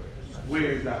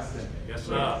 where is thy sting? Yes,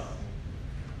 sir.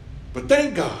 But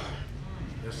thank God.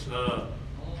 Yes, sir.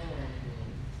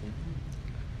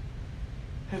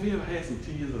 Have you ever had some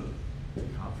tears of?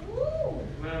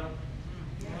 Well.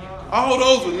 All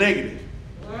those were negative.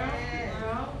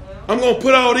 I'm going to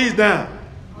put all these down.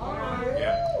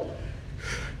 Yeah.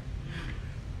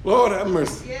 Lord have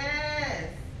mercy. Yes.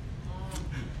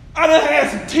 I done had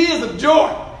some tears of joy.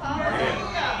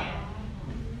 Hallelujah.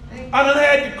 I done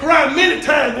had to cry many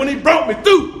times when he brought me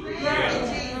through. Thank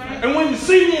you, Jesus. And when you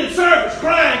see me in service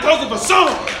crying because of a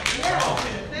song,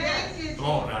 Come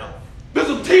on now. there's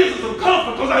some tears and some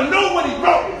comfort because I know what he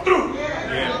brought me through. Yeah.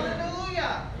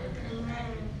 Hallelujah.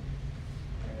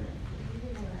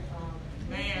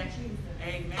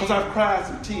 Because I've cried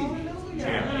some tears.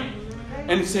 Yeah.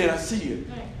 And he said, I see it.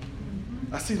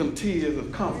 I see them tears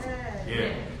of comfort.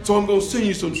 Yeah. So I'm going to send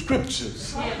you some scriptures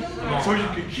so you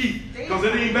can keep. Because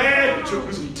it ain't bad, but you'll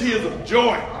be some tears of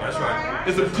joy. That's right.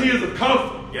 It's some tears of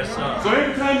comfort. Yes, sir. So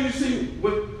every time you see me,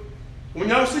 when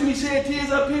y'all see me shed tears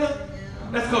up here,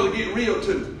 that's because it get real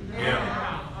to me.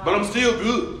 Yeah. But I'm still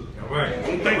good. All right.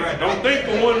 Don't think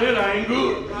for 1 minute I ain't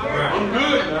good. I'm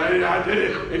good. I did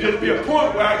it. It just be a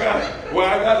point where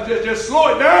I got to just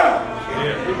slow it down.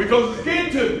 Yeah. Because it's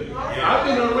getting to me. I've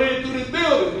been ran through this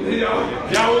building.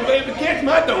 Y'all won't be able to catch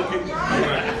my donkey.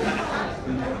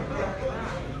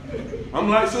 I'm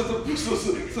like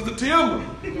Sister Tillman.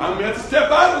 I'm going to have to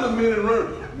step out in a minute and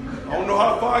run. I don't know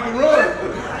how far I can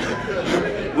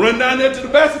run. Run down there to the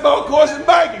basketball course and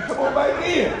back and come on back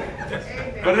in.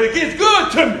 But it gets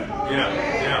good to me.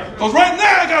 Yeah. Because right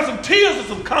now I got some tears and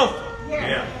some comfort.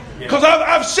 Yeah. Because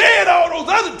I've shed all those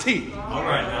other tears. All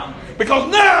right now. Because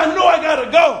now I know I got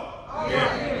to go.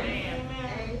 Yeah.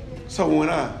 So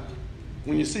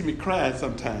when you see me crying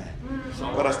sometimes,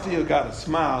 but I still got a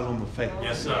smile on my face.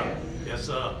 Yes, sir. Yes,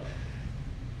 sir.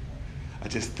 I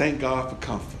just thank God for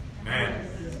comfort. Man.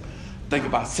 Think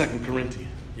about 2 Corinthians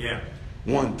Yeah.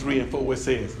 1, 3, and 4 where it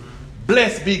says,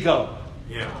 blessed be God,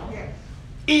 Yeah.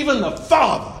 even the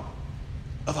Father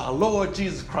of our Lord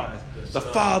Jesus Christ, Yes, the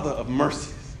sir. Father of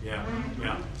mercies. Yeah.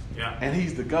 Yeah. And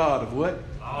he's the God of what?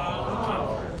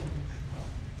 Oh.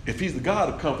 If he's the God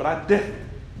of comfort, I definitely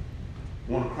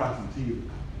want to cry some tears.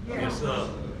 Yes, sir.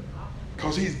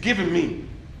 Because he's giving me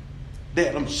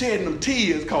that. I'm shedding them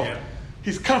tears because Yeah.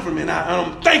 he's comforting me and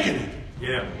I'm thanking him.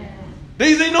 Yeah.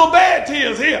 These ain't no bad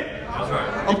tears here. That's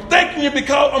right. I'm thanking you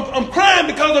because I'm crying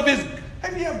because of his.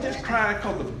 Have you ever just cried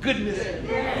because of goodness?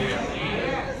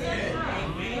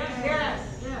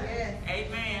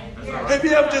 Have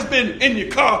you ever just been in your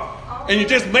car and you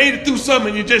just made it through something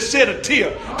and you just shed a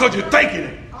tear because you're thanking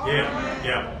him?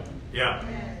 Yeah.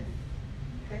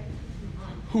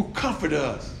 Who comforted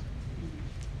us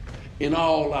in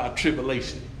all our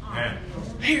tribulation. Man.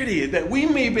 Here it is, that we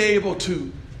may be able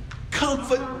to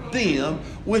comfort them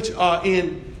which are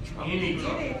in.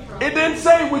 It didn't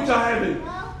say which are having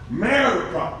marital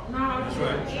problems. That's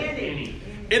right.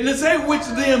 It didn't say which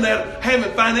of them that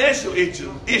having financial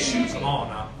issues, Come on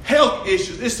now. health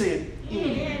issues. It said,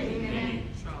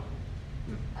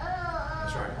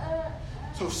 That's right.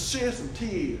 so shed some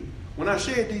tears. When I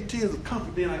shed these tears of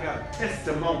comfort, then I got a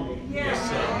testimony. Yes,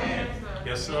 sir.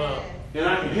 Yes, sir. Then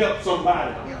I can help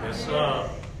somebody. Yes, sir.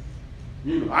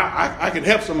 You know, I can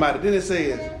help somebody. Then it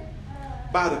says,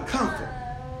 by the comfort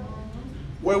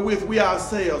wherewith we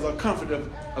ourselves are comforted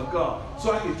of God.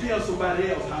 So I can tell somebody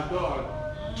else how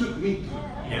God took me through.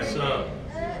 Yes, sir.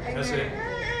 That's it.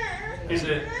 That's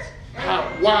it.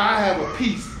 Why I have a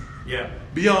peace Yeah.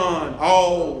 beyond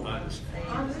all. I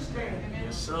understand.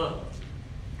 Yes, sir.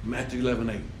 Matthew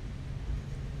 11:8.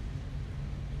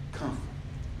 Comfort.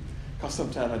 Because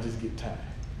sometimes I just get tired.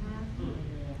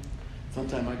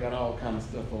 Sometimes I got all kind of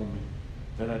stuff on me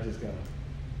that I just got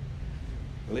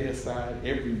to lay aside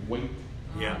every weight.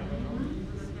 Yeah.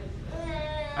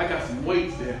 I got some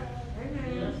weights there.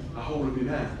 I hold me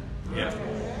down. Yeah.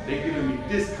 They're giving me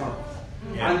discomfort.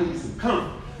 Yeah. I need some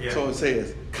comfort. Yeah. So it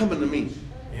says, come unto me,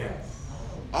 Yeah.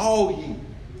 all ye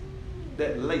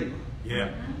that labor.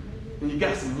 Yeah. When you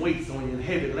got some weights on you and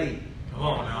heavy labor. Come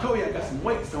on I now. told you I got some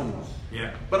weights on me.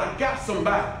 Yeah. But I got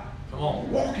somebody Come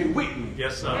on. walking with me.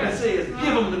 Yes, sir. And it says,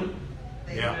 give them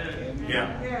to, Yeah.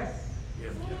 Yeah. Yes.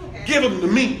 Yeah. give them to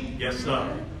me. Yes,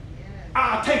 sir.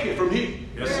 I'll take it from here.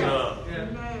 Yes, sir.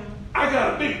 I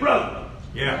got a big brother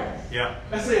Yeah. Yeah.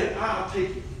 that said, I'll take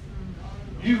it.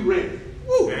 You rest.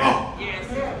 Woo. Man. Oh,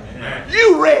 Man.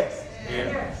 you rest.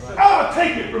 Yeah. I'll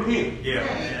take it from him.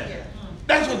 Yeah.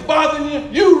 That's what's bothering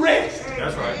you. You rest.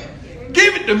 That's right.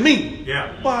 Give it to me.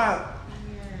 Yeah. Why?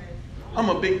 I'm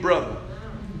a big brother.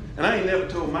 And I ain't never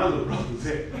told my little brothers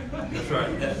that. That's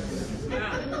right.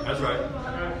 That's right.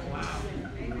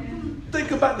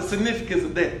 Think about the significance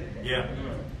of that. Yeah.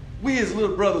 We as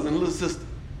little brothers and little sisters,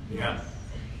 Yeah.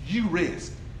 you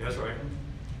rest. That's right.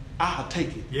 I'll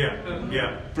take it Yeah.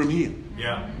 Yeah. from him.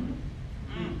 Yeah.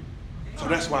 So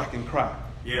that's why I can cry.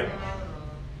 Yeah.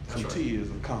 Some That's right. tears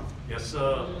of comfort. Yes,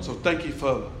 sir. So thank you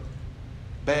for the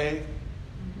bag.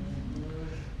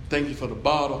 Thank you for the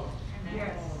bottle.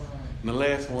 Yes. And the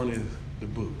last one is the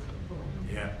book.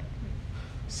 Yeah.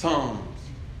 Psalms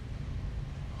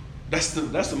That's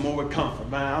the more with comfort,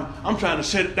 man. I'm trying to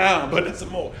shut it down, but that's the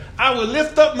more. I will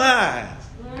lift up my eyes.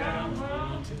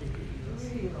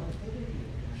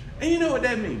 And you know what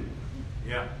that means?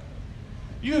 Yeah.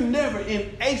 You're never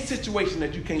in a situation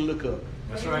that you can't look up.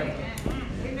 That's right.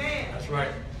 Amen. That's right.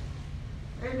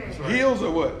 Amen. right. Hills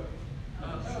or what?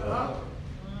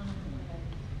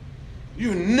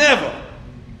 You're never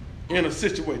in a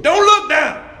situation. Don't look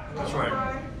down. That's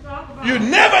right. You're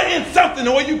never in something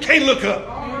where you can't look up.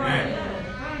 Amen.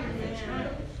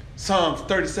 Psalms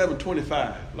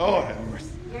 37:25. Lord have mercy.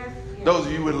 Yes. Those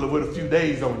of you with a few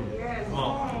days on you. Yes. Come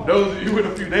on. Those of you with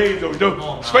a few days on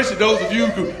you. Especially those of you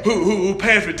who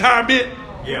passed retirement.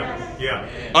 Yeah. Yeah.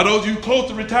 Or those of you close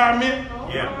to retirement.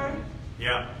 Yeah.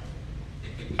 Yeah.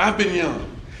 I've been young.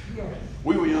 Yes.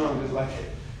 We were young just like that.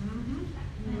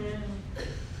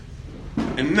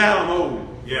 And now I'm old.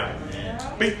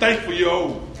 Yeah. Be thankful you're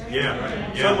old.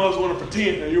 Yeah. Some of us want to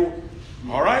pretend that you're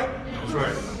all right. That's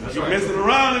right. That's You're right. messing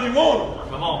around if you want them.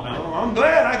 Come on now. I'm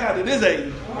glad I got to this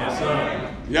age. Yes,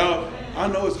 sir. Y'all, I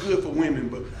know it's good for women,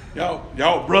 but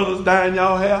y'all brothers dyeing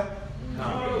y'all hair.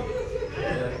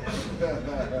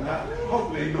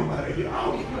 Hopefully ain't nobody here.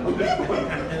 I'm just going.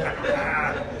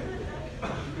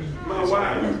 My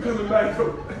wife was coming back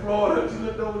from Florida. She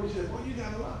looked over and she said, "Boy, you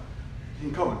got a lot." She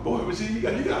didn't call me boy, but you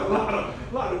got a lot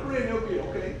of bread. You'll be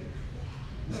okay.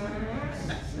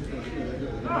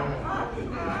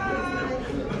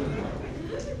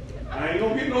 I ain't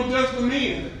gonna get no just for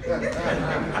men.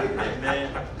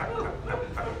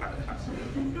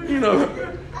 You know,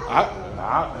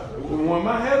 when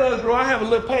my hair does grow, I have a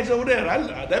little patch over there.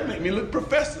 That make me look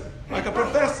professor, like a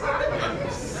professor.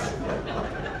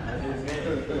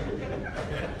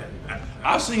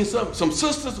 I've seen some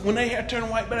sisters when they hair turn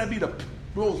white, but that'd be the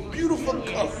most beautiful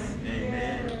color.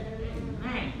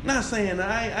 Not saying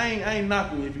I ain't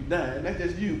knocking you if you die. That's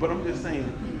just you. But I'm just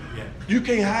saying you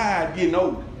can't hide getting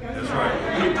old. That's right.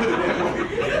 Let me put it that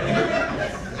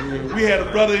way. We had a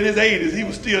brother in his 80s. He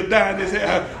was still dyeing his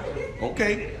hair.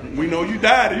 Okay, we know you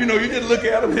died. You know, you just look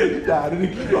at him here. You died and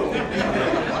then keep going.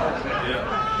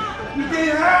 Yeah. You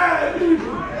can't hide.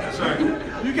 That's right.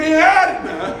 You can't hide it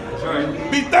now. That's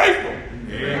right. Be thankful.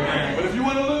 Amen. But if you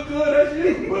want to look good, that's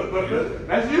you. But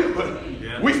that's you. But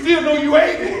Yeah. we still know you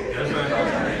ain't it. That's right.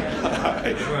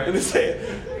 That's right. And it said,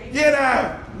 "Yet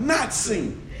I've not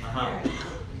seen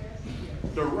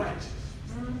the righteous."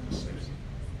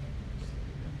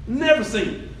 Never seen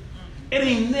it. It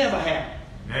ain't never happened.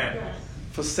 Yeah.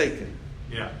 Forsaken.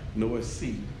 Yeah. Nor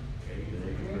seed.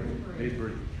 They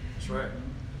breathe. That's right.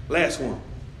 Last one.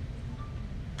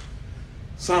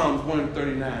 Psalms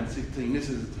 139:16. This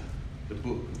is the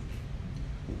book.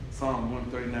 Psalm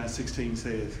 139:16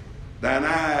 says, "Thine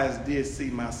eyes did see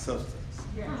my substance,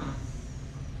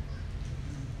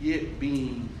 yet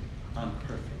being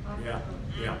unperfect." Yeah.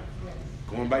 Yeah.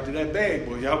 Going back to that bag,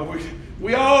 boy, y'all.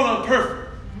 We all unperfect.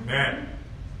 Man.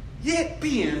 Yet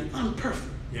being unperfect.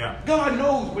 Yeah. God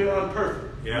knows we're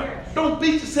unperfect. Yeah. Don't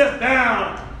beat yourself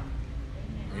down.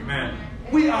 Amen.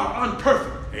 We are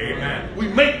unperfect. Amen. We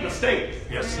make mistakes.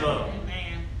 Yes, sir.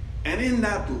 And in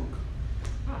that book,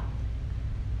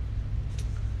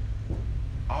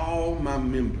 all my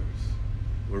members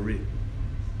were written.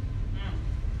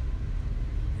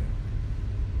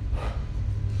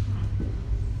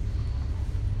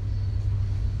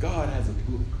 God has a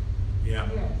book. Yeah.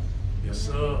 Yes,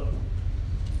 sir.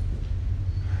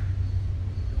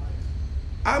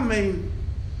 I may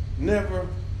never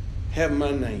have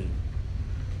my name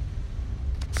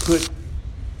put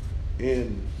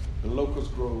in the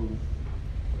Locust Grove,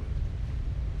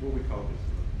 what we call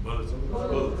this?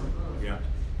 Bulletin. Yeah.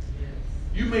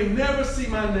 You may never see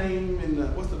my name in the,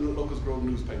 what's the Locust Grove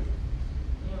newspaper?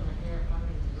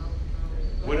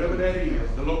 Whatever that is,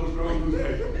 the Locust Grove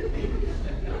newspaper.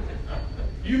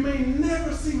 You may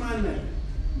never see my name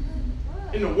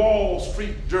in the Wall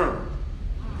Street Journal.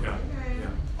 Yeah. Yeah.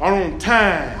 Or on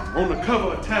Time, on the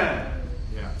cover of Time.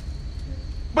 Yeah.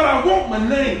 But I want my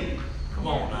name Come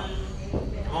on now.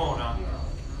 Come on now.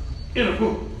 in a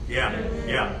book. Yeah.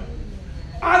 Yeah.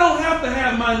 I don't have to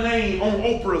have my name on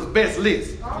Oprah's best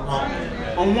list, Come on.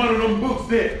 on one of them books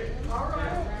there.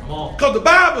 Come on. Because the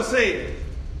Bible says,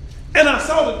 and I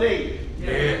saw the dead,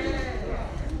 Yeah.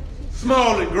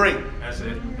 small and great, That's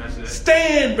it. That's it.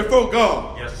 stand before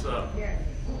God. Yes, sir.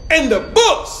 And the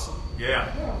books, Yeah.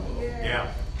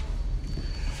 Yeah.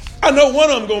 I know one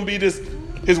of them going to be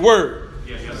his word.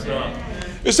 Yeah. Yes, sir.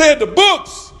 It said the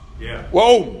books Yeah. were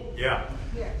open. Yeah.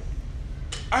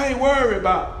 I ain't worried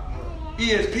about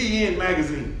ESPN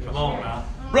magazine. Come on now.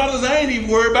 Brothers, I ain't even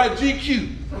worried about GQ.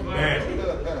 Man.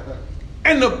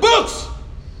 And the books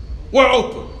were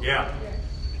open. Yeah.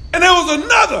 And there was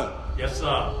another Yes,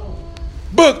 sir.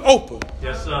 book open,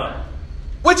 Yes, sir.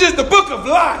 which is the book of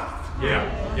life. Yeah.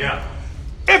 Yeah.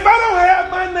 If I don't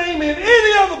have my name in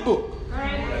any other book,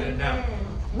 Write it down.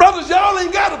 brothers, y'all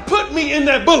ain't got to put me in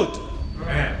that bulletin.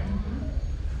 Man.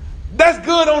 That's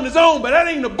good on its own, but that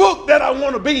ain't the book that I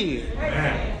want to be in.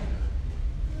 Man.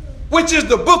 Which is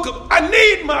the book of, I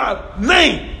need my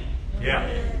name Yeah.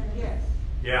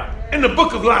 Yeah. in the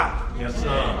book of life. Yes,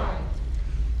 sir.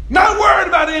 Not worried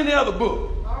about any other book.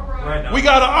 Right now. We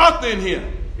got an author in here.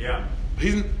 Yeah.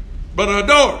 He's Brother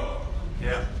Adore.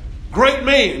 Yeah. Great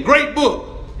man, great book.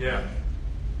 Yeah.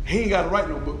 He ain't got to write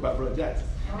no book about Brother Jackson.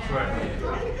 That's right.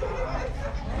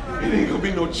 It ain't going to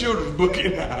be no children's book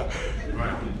in there.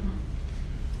 Right.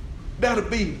 That'll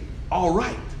be all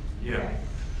right. Yeah.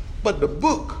 But the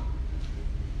book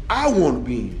I want to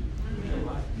be in,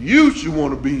 you should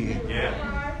want to be in,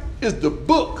 Yeah. is the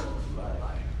book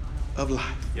of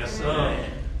life. Yes, sir.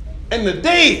 And the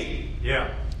dead, Yeah.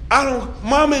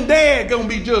 mom and dad going to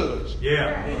be judged.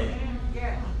 Yeah.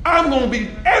 I'm going to be,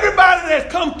 everybody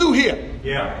that's come through here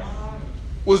Yeah.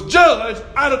 was judged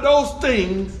out of those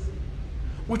things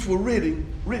which were written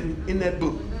in that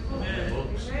book.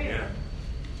 Books. Yeah.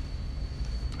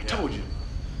 I told you,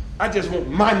 I just want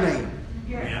my name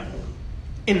Yeah.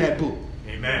 in that book.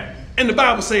 Amen. And the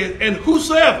Bible says, and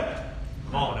whosoever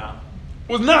Come on now.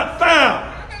 was not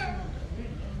found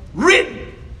written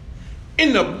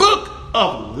in the book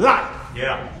of life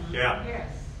Yeah. Yeah.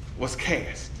 was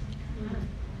cast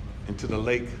into the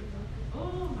lake.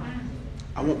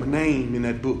 I want my name in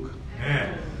that book.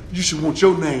 Man. You should want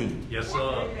your name Yes,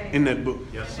 sir. in that book.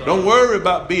 Yes, sir. Don't worry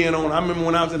about being on. I remember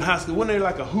when I was in high school, wasn't there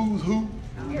like a who's who?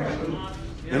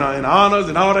 And honors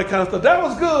and all that kind of stuff. That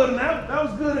was good, and that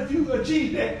was good if you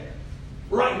achieved that.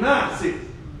 Right now, see,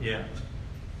 Yeah.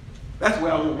 that's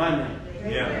where I want my name.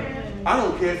 Yeah. I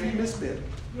don't care if you misspell it.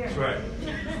 That's right.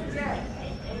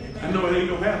 I know it ain't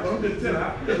gonna happen, but I'm just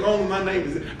telling you, as long as my name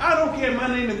is, I don't care if my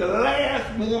name is the last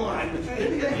one.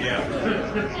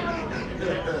 Yeah.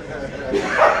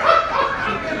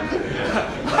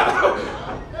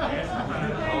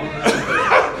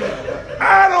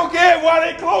 I don't care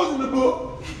why they closing the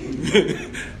book.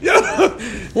 You know,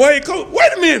 why they close?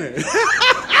 Wait a minute.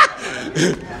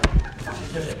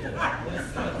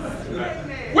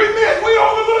 We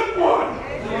overlooked one.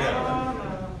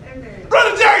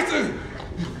 Brother Jackson.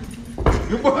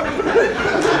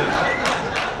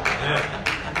 Yeah.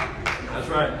 That's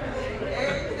right.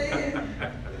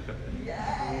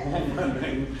 My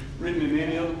name written in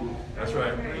any other book That's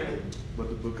right. but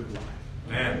the book of life.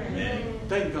 Man.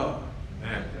 Thank God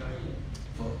Man.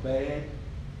 for a bag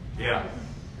Yeah.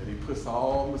 that He puts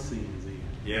all my sins in,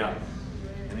 Yeah.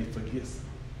 and He forgets them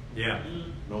Yeah.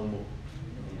 no more.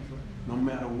 No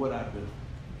matter what I've done.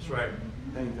 That's right.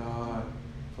 Thank God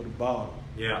for the bottle,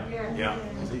 Yeah. Yeah.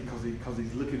 because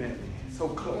He's looking at me so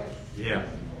close Yeah.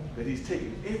 that He's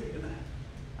taking everything.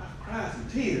 I cried some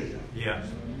tears. Yeah.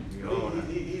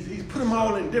 He's put them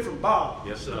all in different bottles.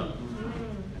 Yes, sir.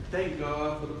 And thank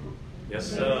God for the book. Yes,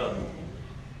 sir.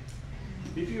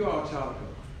 If you are a child of God,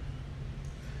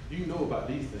 you know about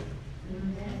these things.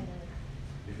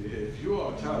 If you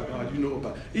are a child of God, you know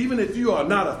about. Even if you are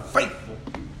not a faithful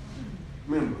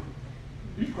member,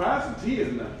 you cry some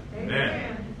tears now.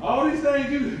 Man. All these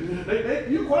things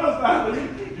you qualify for.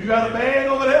 You got a bag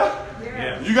over there.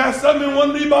 Yeah. You got something in one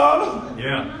of these bottles.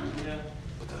 Yeah.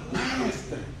 But the last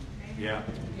thing, Yeah.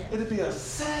 it'll be a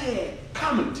sad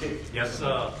commentary Yes,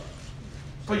 sir.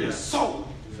 for your soul.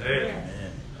 Say it.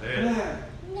 Say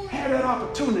it. Have that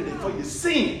opportunity for your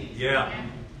sin Yeah.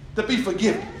 to be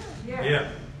forgiven. Yeah.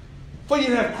 For you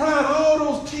to have cried all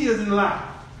those tears in life,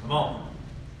 Come on.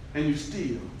 and you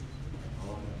still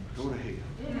go to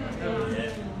hell.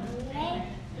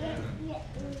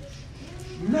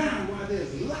 Now, while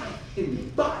there's life in your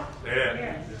body, Say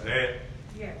it. Say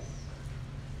it.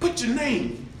 put your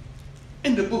name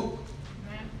in the book.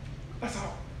 That's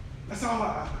all. That's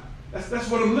all. That's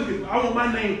what I'm looking for. I want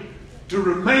my name to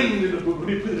remain in the book. Let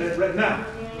me put it right now.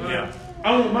 Yeah.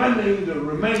 I want my name to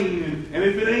remain, and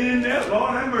if it ain't in there,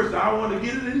 Lord have mercy, I want to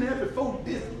get it in there before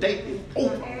this day is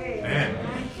over. Man.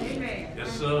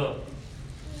 Yes, sir.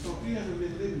 So if you haven't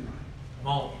been living right,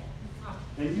 Come on.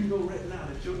 and you know right now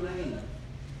that your name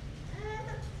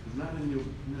is not in your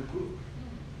book,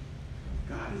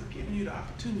 God is giving you the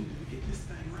opportunity to get this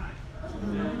thing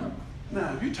right.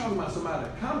 Now, if you're talking about somebody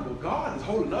accountable, God is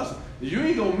holding us. You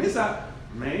ain't going to miss out.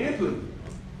 Man, look.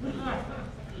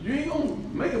 You ain't going to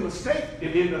make a mistake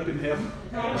and end up in heaven.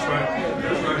 That's right.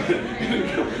 That's right.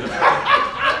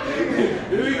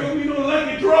 There ain't going to be no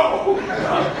lucky draw.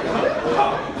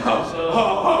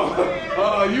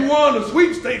 You won the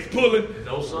sweepstakes pulling.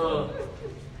 No, sir.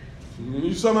 And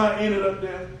you somehow ended up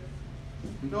there.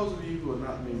 And those of you who are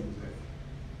not members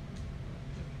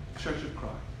at Church of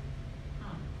Christ,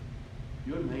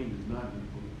 your name is not in the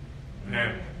book.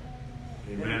 Amen.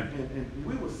 Amen. And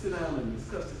we will sit down and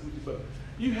discuss this with you, but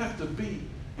you have to be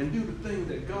and do the thing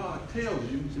that God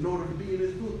tells you in order to be in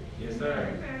His book. Yes,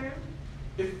 sir.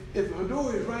 If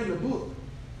Hadori is writing a book,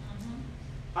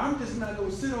 I'm just not going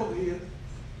to sit over here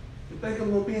and think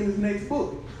I'm going to be in his next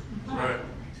book. That's right.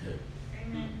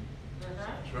 Amen.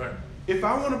 That's right. If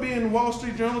I want to be in the Wall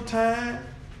Street Journal, Time,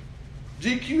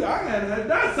 GQ, I got to have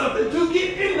done something to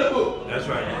get in the book. That's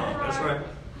right. That's right.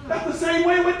 That's the same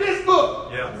way with this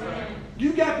book. Yeah.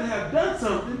 You got to have done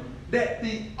something that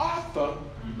the author,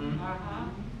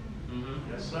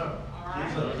 Yes, sir.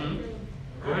 Yes, sir.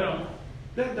 Go ahead on.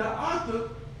 that the author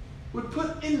would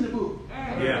put in the book.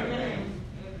 Yeah.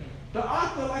 The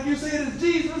author, like you said, is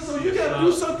Jesus, so you got to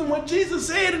do something what Jesus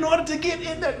said in order to get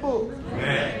in that book.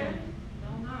 Amen.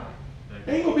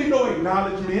 There ain't going to be no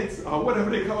acknowledgments or whatever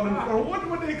they call them. Or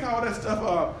what they call that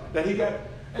stuff that he got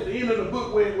at the end of the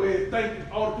book where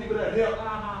thank all the people that helped.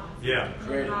 Yeah.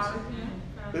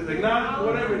 There's acknowledgement,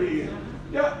 whatever it is.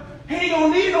 Yeah. He ain't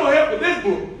going to need no help with this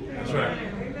book. That's right.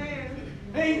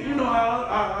 Ain't, you know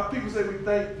how people say we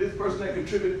thank this person that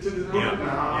contributed to this book?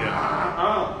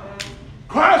 Yeah.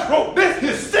 Christ wrote this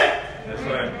himself That's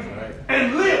right.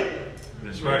 and lived.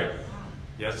 That's right.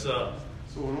 Yes, sir.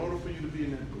 So in order for you to be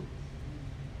in that book,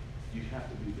 you have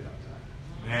to be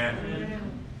baptized. Man.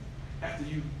 After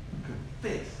you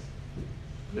confess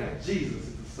that Jesus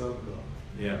is the Son of God.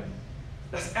 Yeah.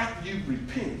 That's after you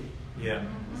repent. Yeah.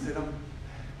 He said,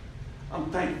 I'm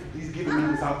thankful. He's giving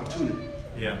me this opportunity.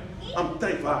 Yeah. I'm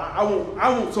thankful. I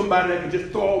want somebody that can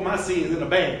just throw all my sins in a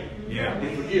bag Yeah.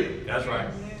 and forgive. That's right.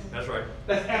 That's right.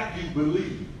 That's after you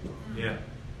believe Yeah.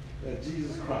 that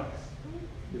Jesus Christ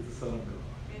is the Son of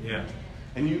God. Yeah.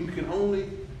 And you can only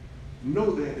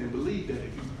know that and believe that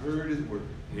if you've heard his word.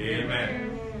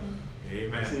 Amen. I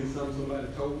Amen. seen something somebody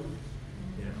told me.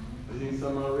 Yeah. I seen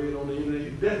something I read on the internet.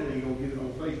 You definitely ain't going to get it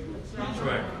on Facebook. That's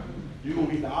right. You're going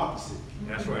to get the opposite.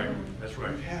 That's right. That's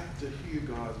right. You have to hear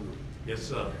God's word Yes,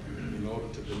 sir. in order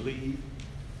to believe,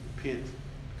 repent,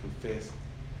 confess,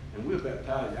 and we'll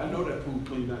baptize you. I know that pool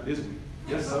cleaned out this week.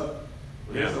 Yes, sir.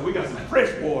 Yeah. Yes, sir. We got some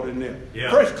fresh water in there.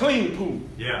 Yeah. Fresh, clean pool.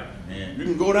 Yeah. You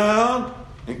can go down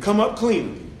and come up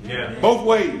clean. Yeah. Both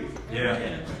ways.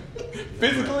 Yeah.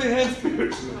 Physically and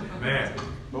spiritually. Man.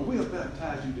 But we'll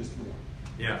baptize you this morning.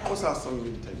 Yeah. What's our song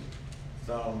invitation?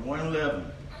 Psalm 111.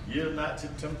 Yield not to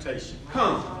temptation.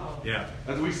 Come Yeah.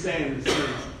 as we stand and sing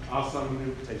our song of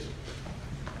invitation.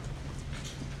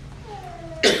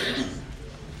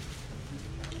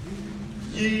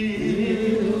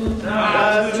 Yield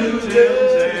not to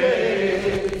temptation.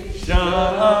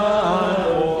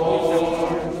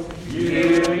 For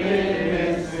you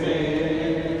in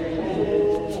sin.